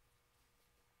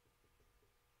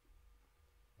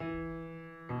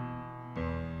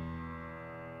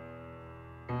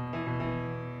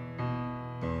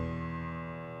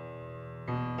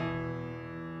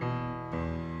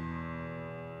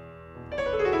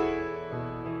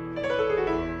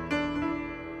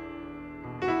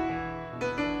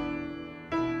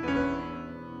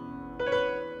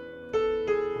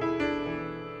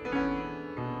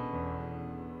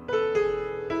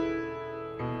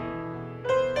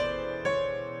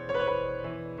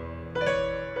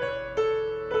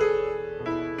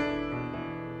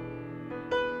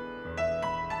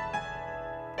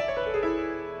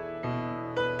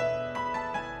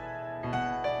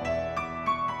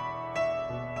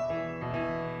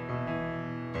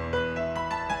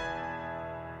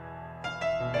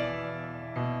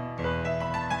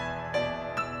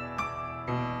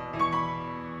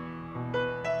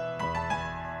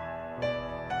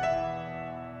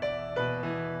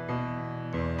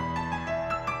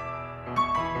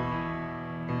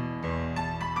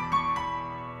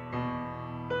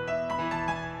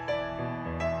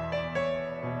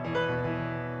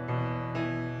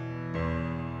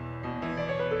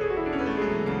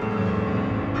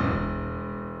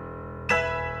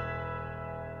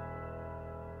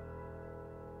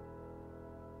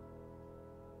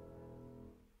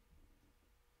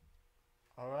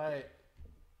 All right.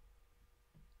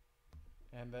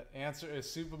 And the answer is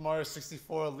Super Mario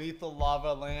 64 Lethal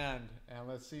Lava Land. And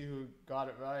let's see who got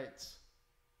it right.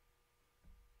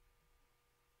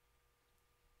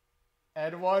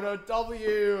 Eduardo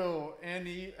W. And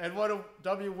Eduardo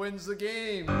W wins the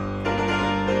game.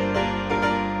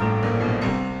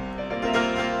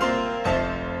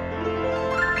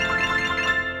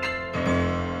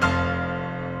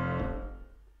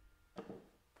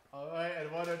 All right,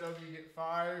 Eduardo W, you get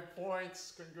 5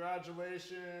 points.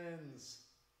 Congratulations.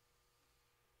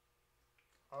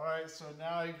 All right, so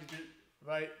now you can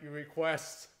write your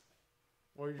request.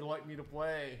 What would you like me to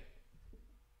play?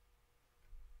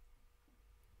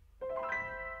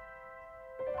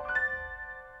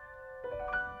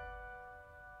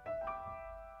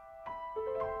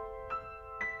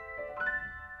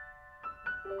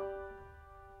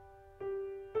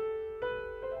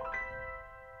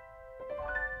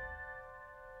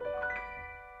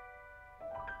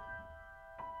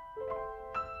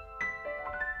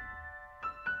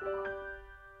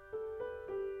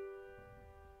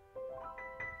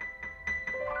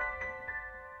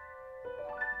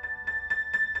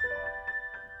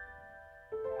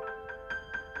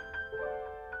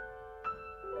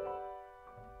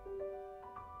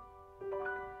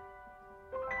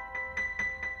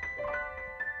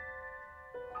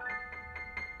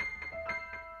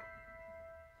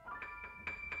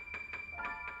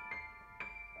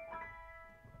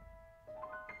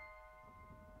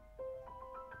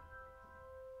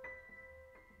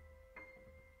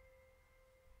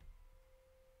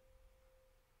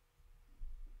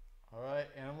 All right,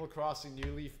 Animal Crossing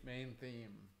New Leaf main theme.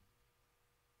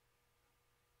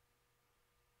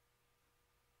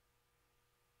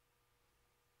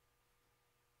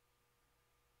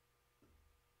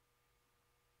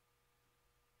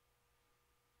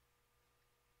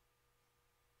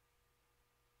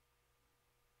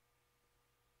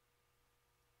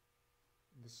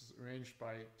 This is arranged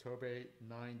by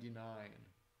Tobe99.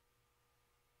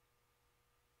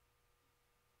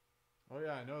 Oh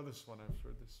yeah, I know this one. I've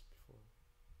heard this before.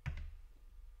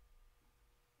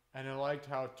 And I liked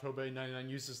how Tobe99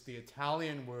 uses the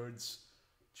Italian words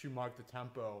to mark the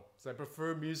tempo. So I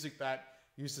prefer music that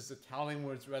uses Italian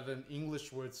words rather than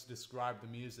English words to describe the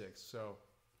music. So,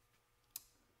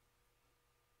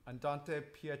 Andante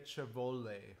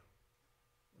piacevole,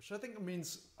 which I think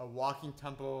means a walking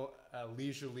tempo, a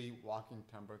leisurely walking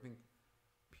tempo. I think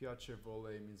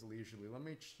piacevole means leisurely. Let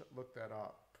me look that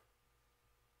up.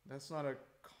 That's not a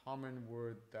common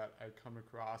word that I come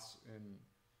across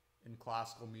in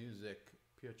classical music.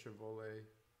 Piacevole.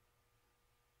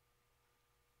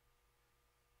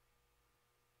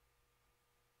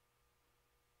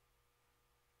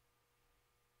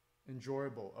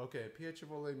 Enjoyable. Okay,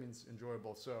 piacevole means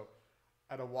enjoyable. So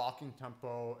at a walking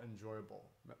tempo, enjoyable.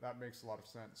 That makes a lot of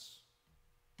sense.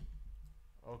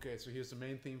 Okay, so here's the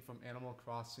main theme from Animal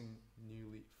Crossing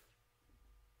New Leaf.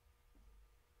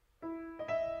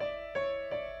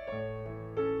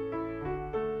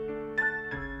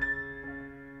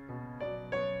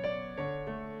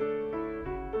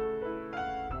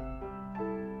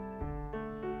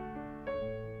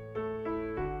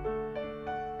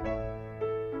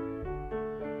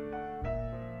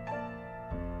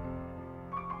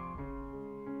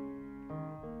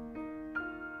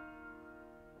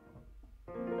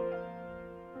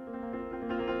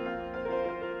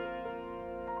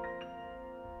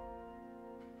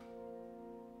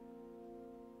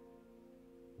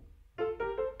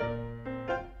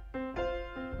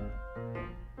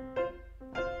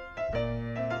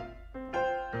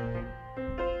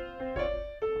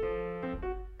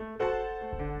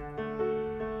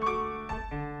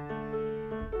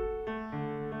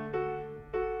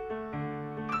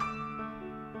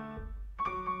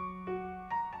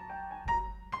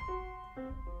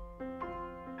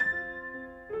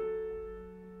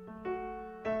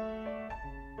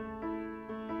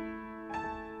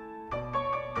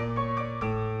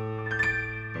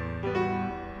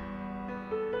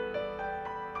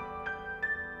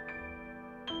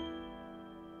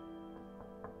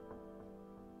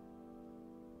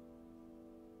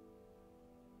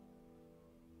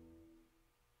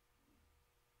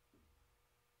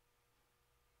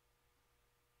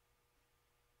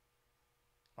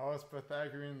 Oh, it's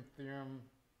Pythagorean theorem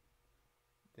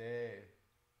day.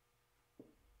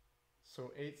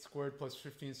 So 8 squared plus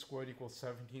 15 squared equals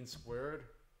 17 squared.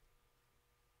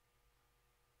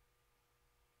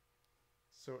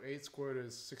 So 8 squared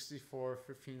is 64,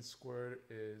 15 squared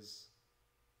is,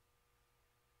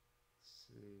 let's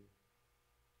see,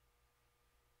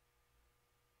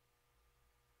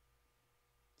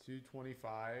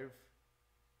 225.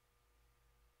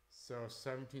 So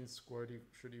 17 squared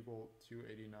should equal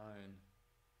 289.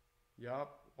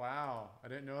 Yup. Wow. I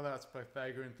didn't know that's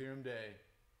Pythagorean theorem day.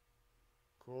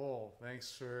 Cool.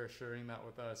 Thanks for sharing that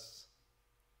with us,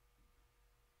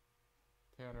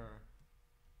 Tanner.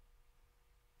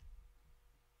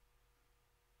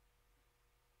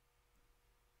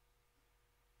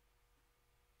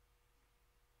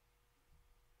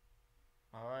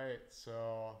 All right.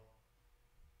 So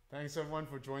thanks everyone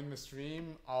for joining the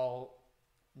stream. I'll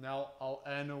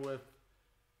end with,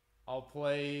 I'll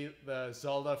play the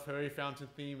Zelda Fairy Fountain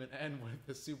theme and end with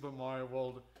the Super Mario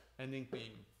World ending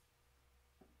theme.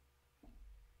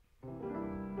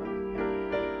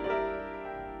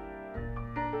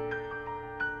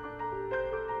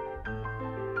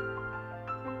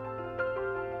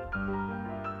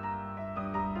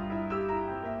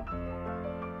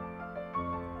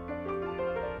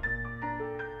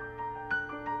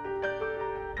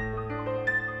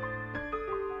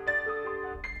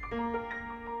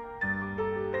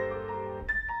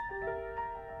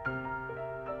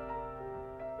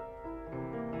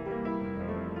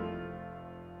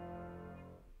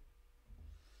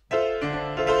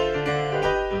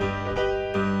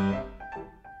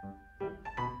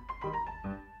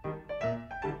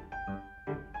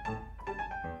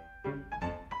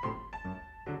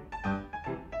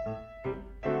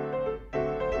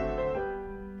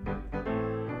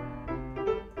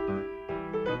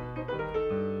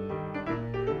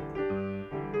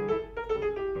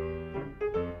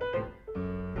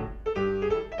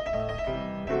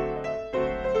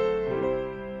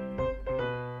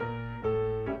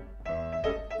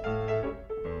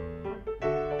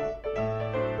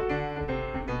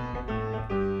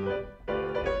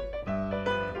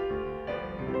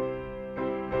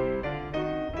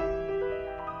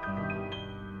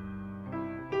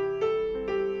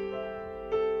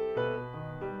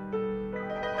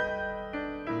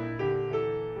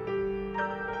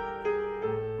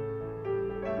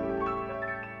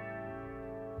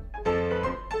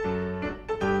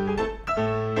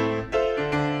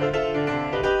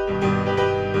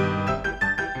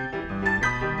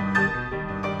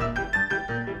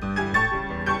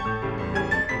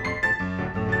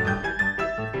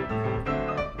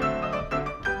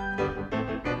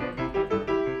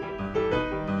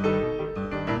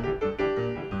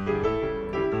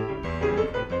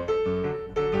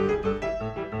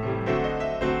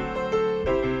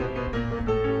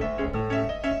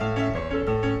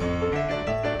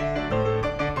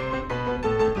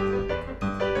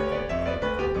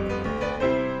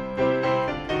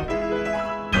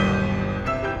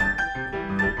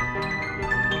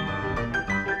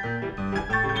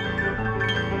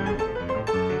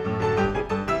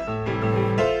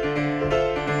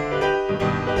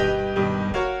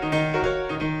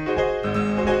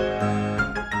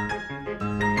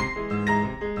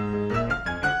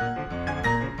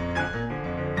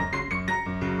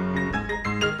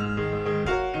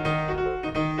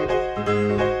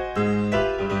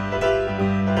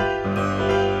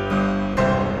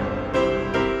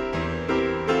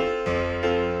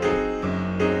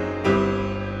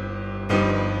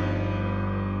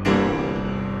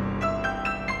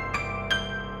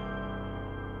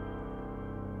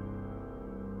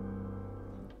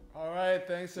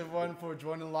 Thanks everyone for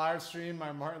joining the live stream.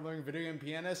 I'm Martin Leung, video game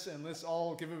pianist, and let's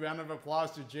all give a round of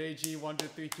applause to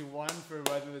JG12321 for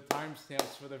writing the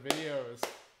timestamps for the videos.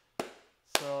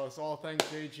 So let's all thank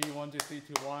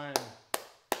JG12321.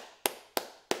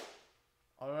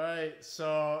 All right,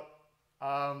 so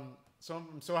I'm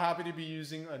so happy to be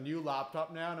using a new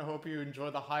laptop now, and I hope you enjoy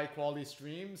the high quality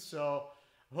stream. So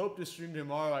I hope to stream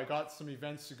tomorrow. I got some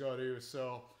events to go to,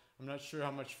 so I'm not sure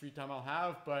how much free time I'll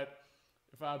have, but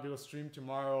if I'll be able to stream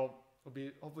tomorrow, it'll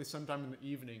be hopefully sometime in the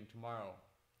evening tomorrow,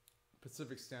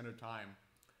 Pacific Standard Time.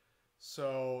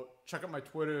 So check out my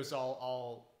Twitters.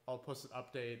 I'll post an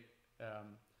update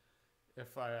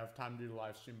if I have time to do the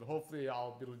live stream. But hopefully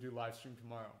I'll be able to do live stream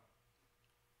tomorrow.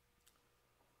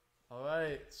 All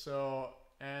right. So,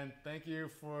 and thank you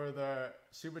for the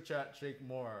super chat, Jake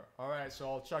Moore. All right. So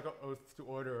I'll check out Oath to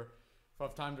Order. If I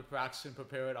have time to practice and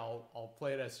prepare it, I'll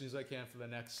play it as soon as I can for the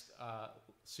next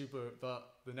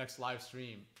the next live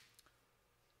stream.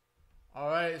 All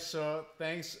right, so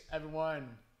thanks everyone.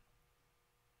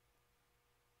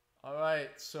 All right,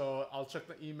 so I'll check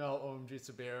the email,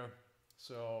 OMG Sabir.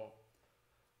 So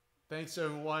thanks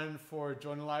everyone for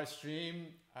joining the live stream.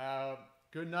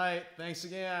 Good night. Thanks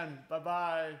again.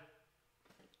 Bye-bye.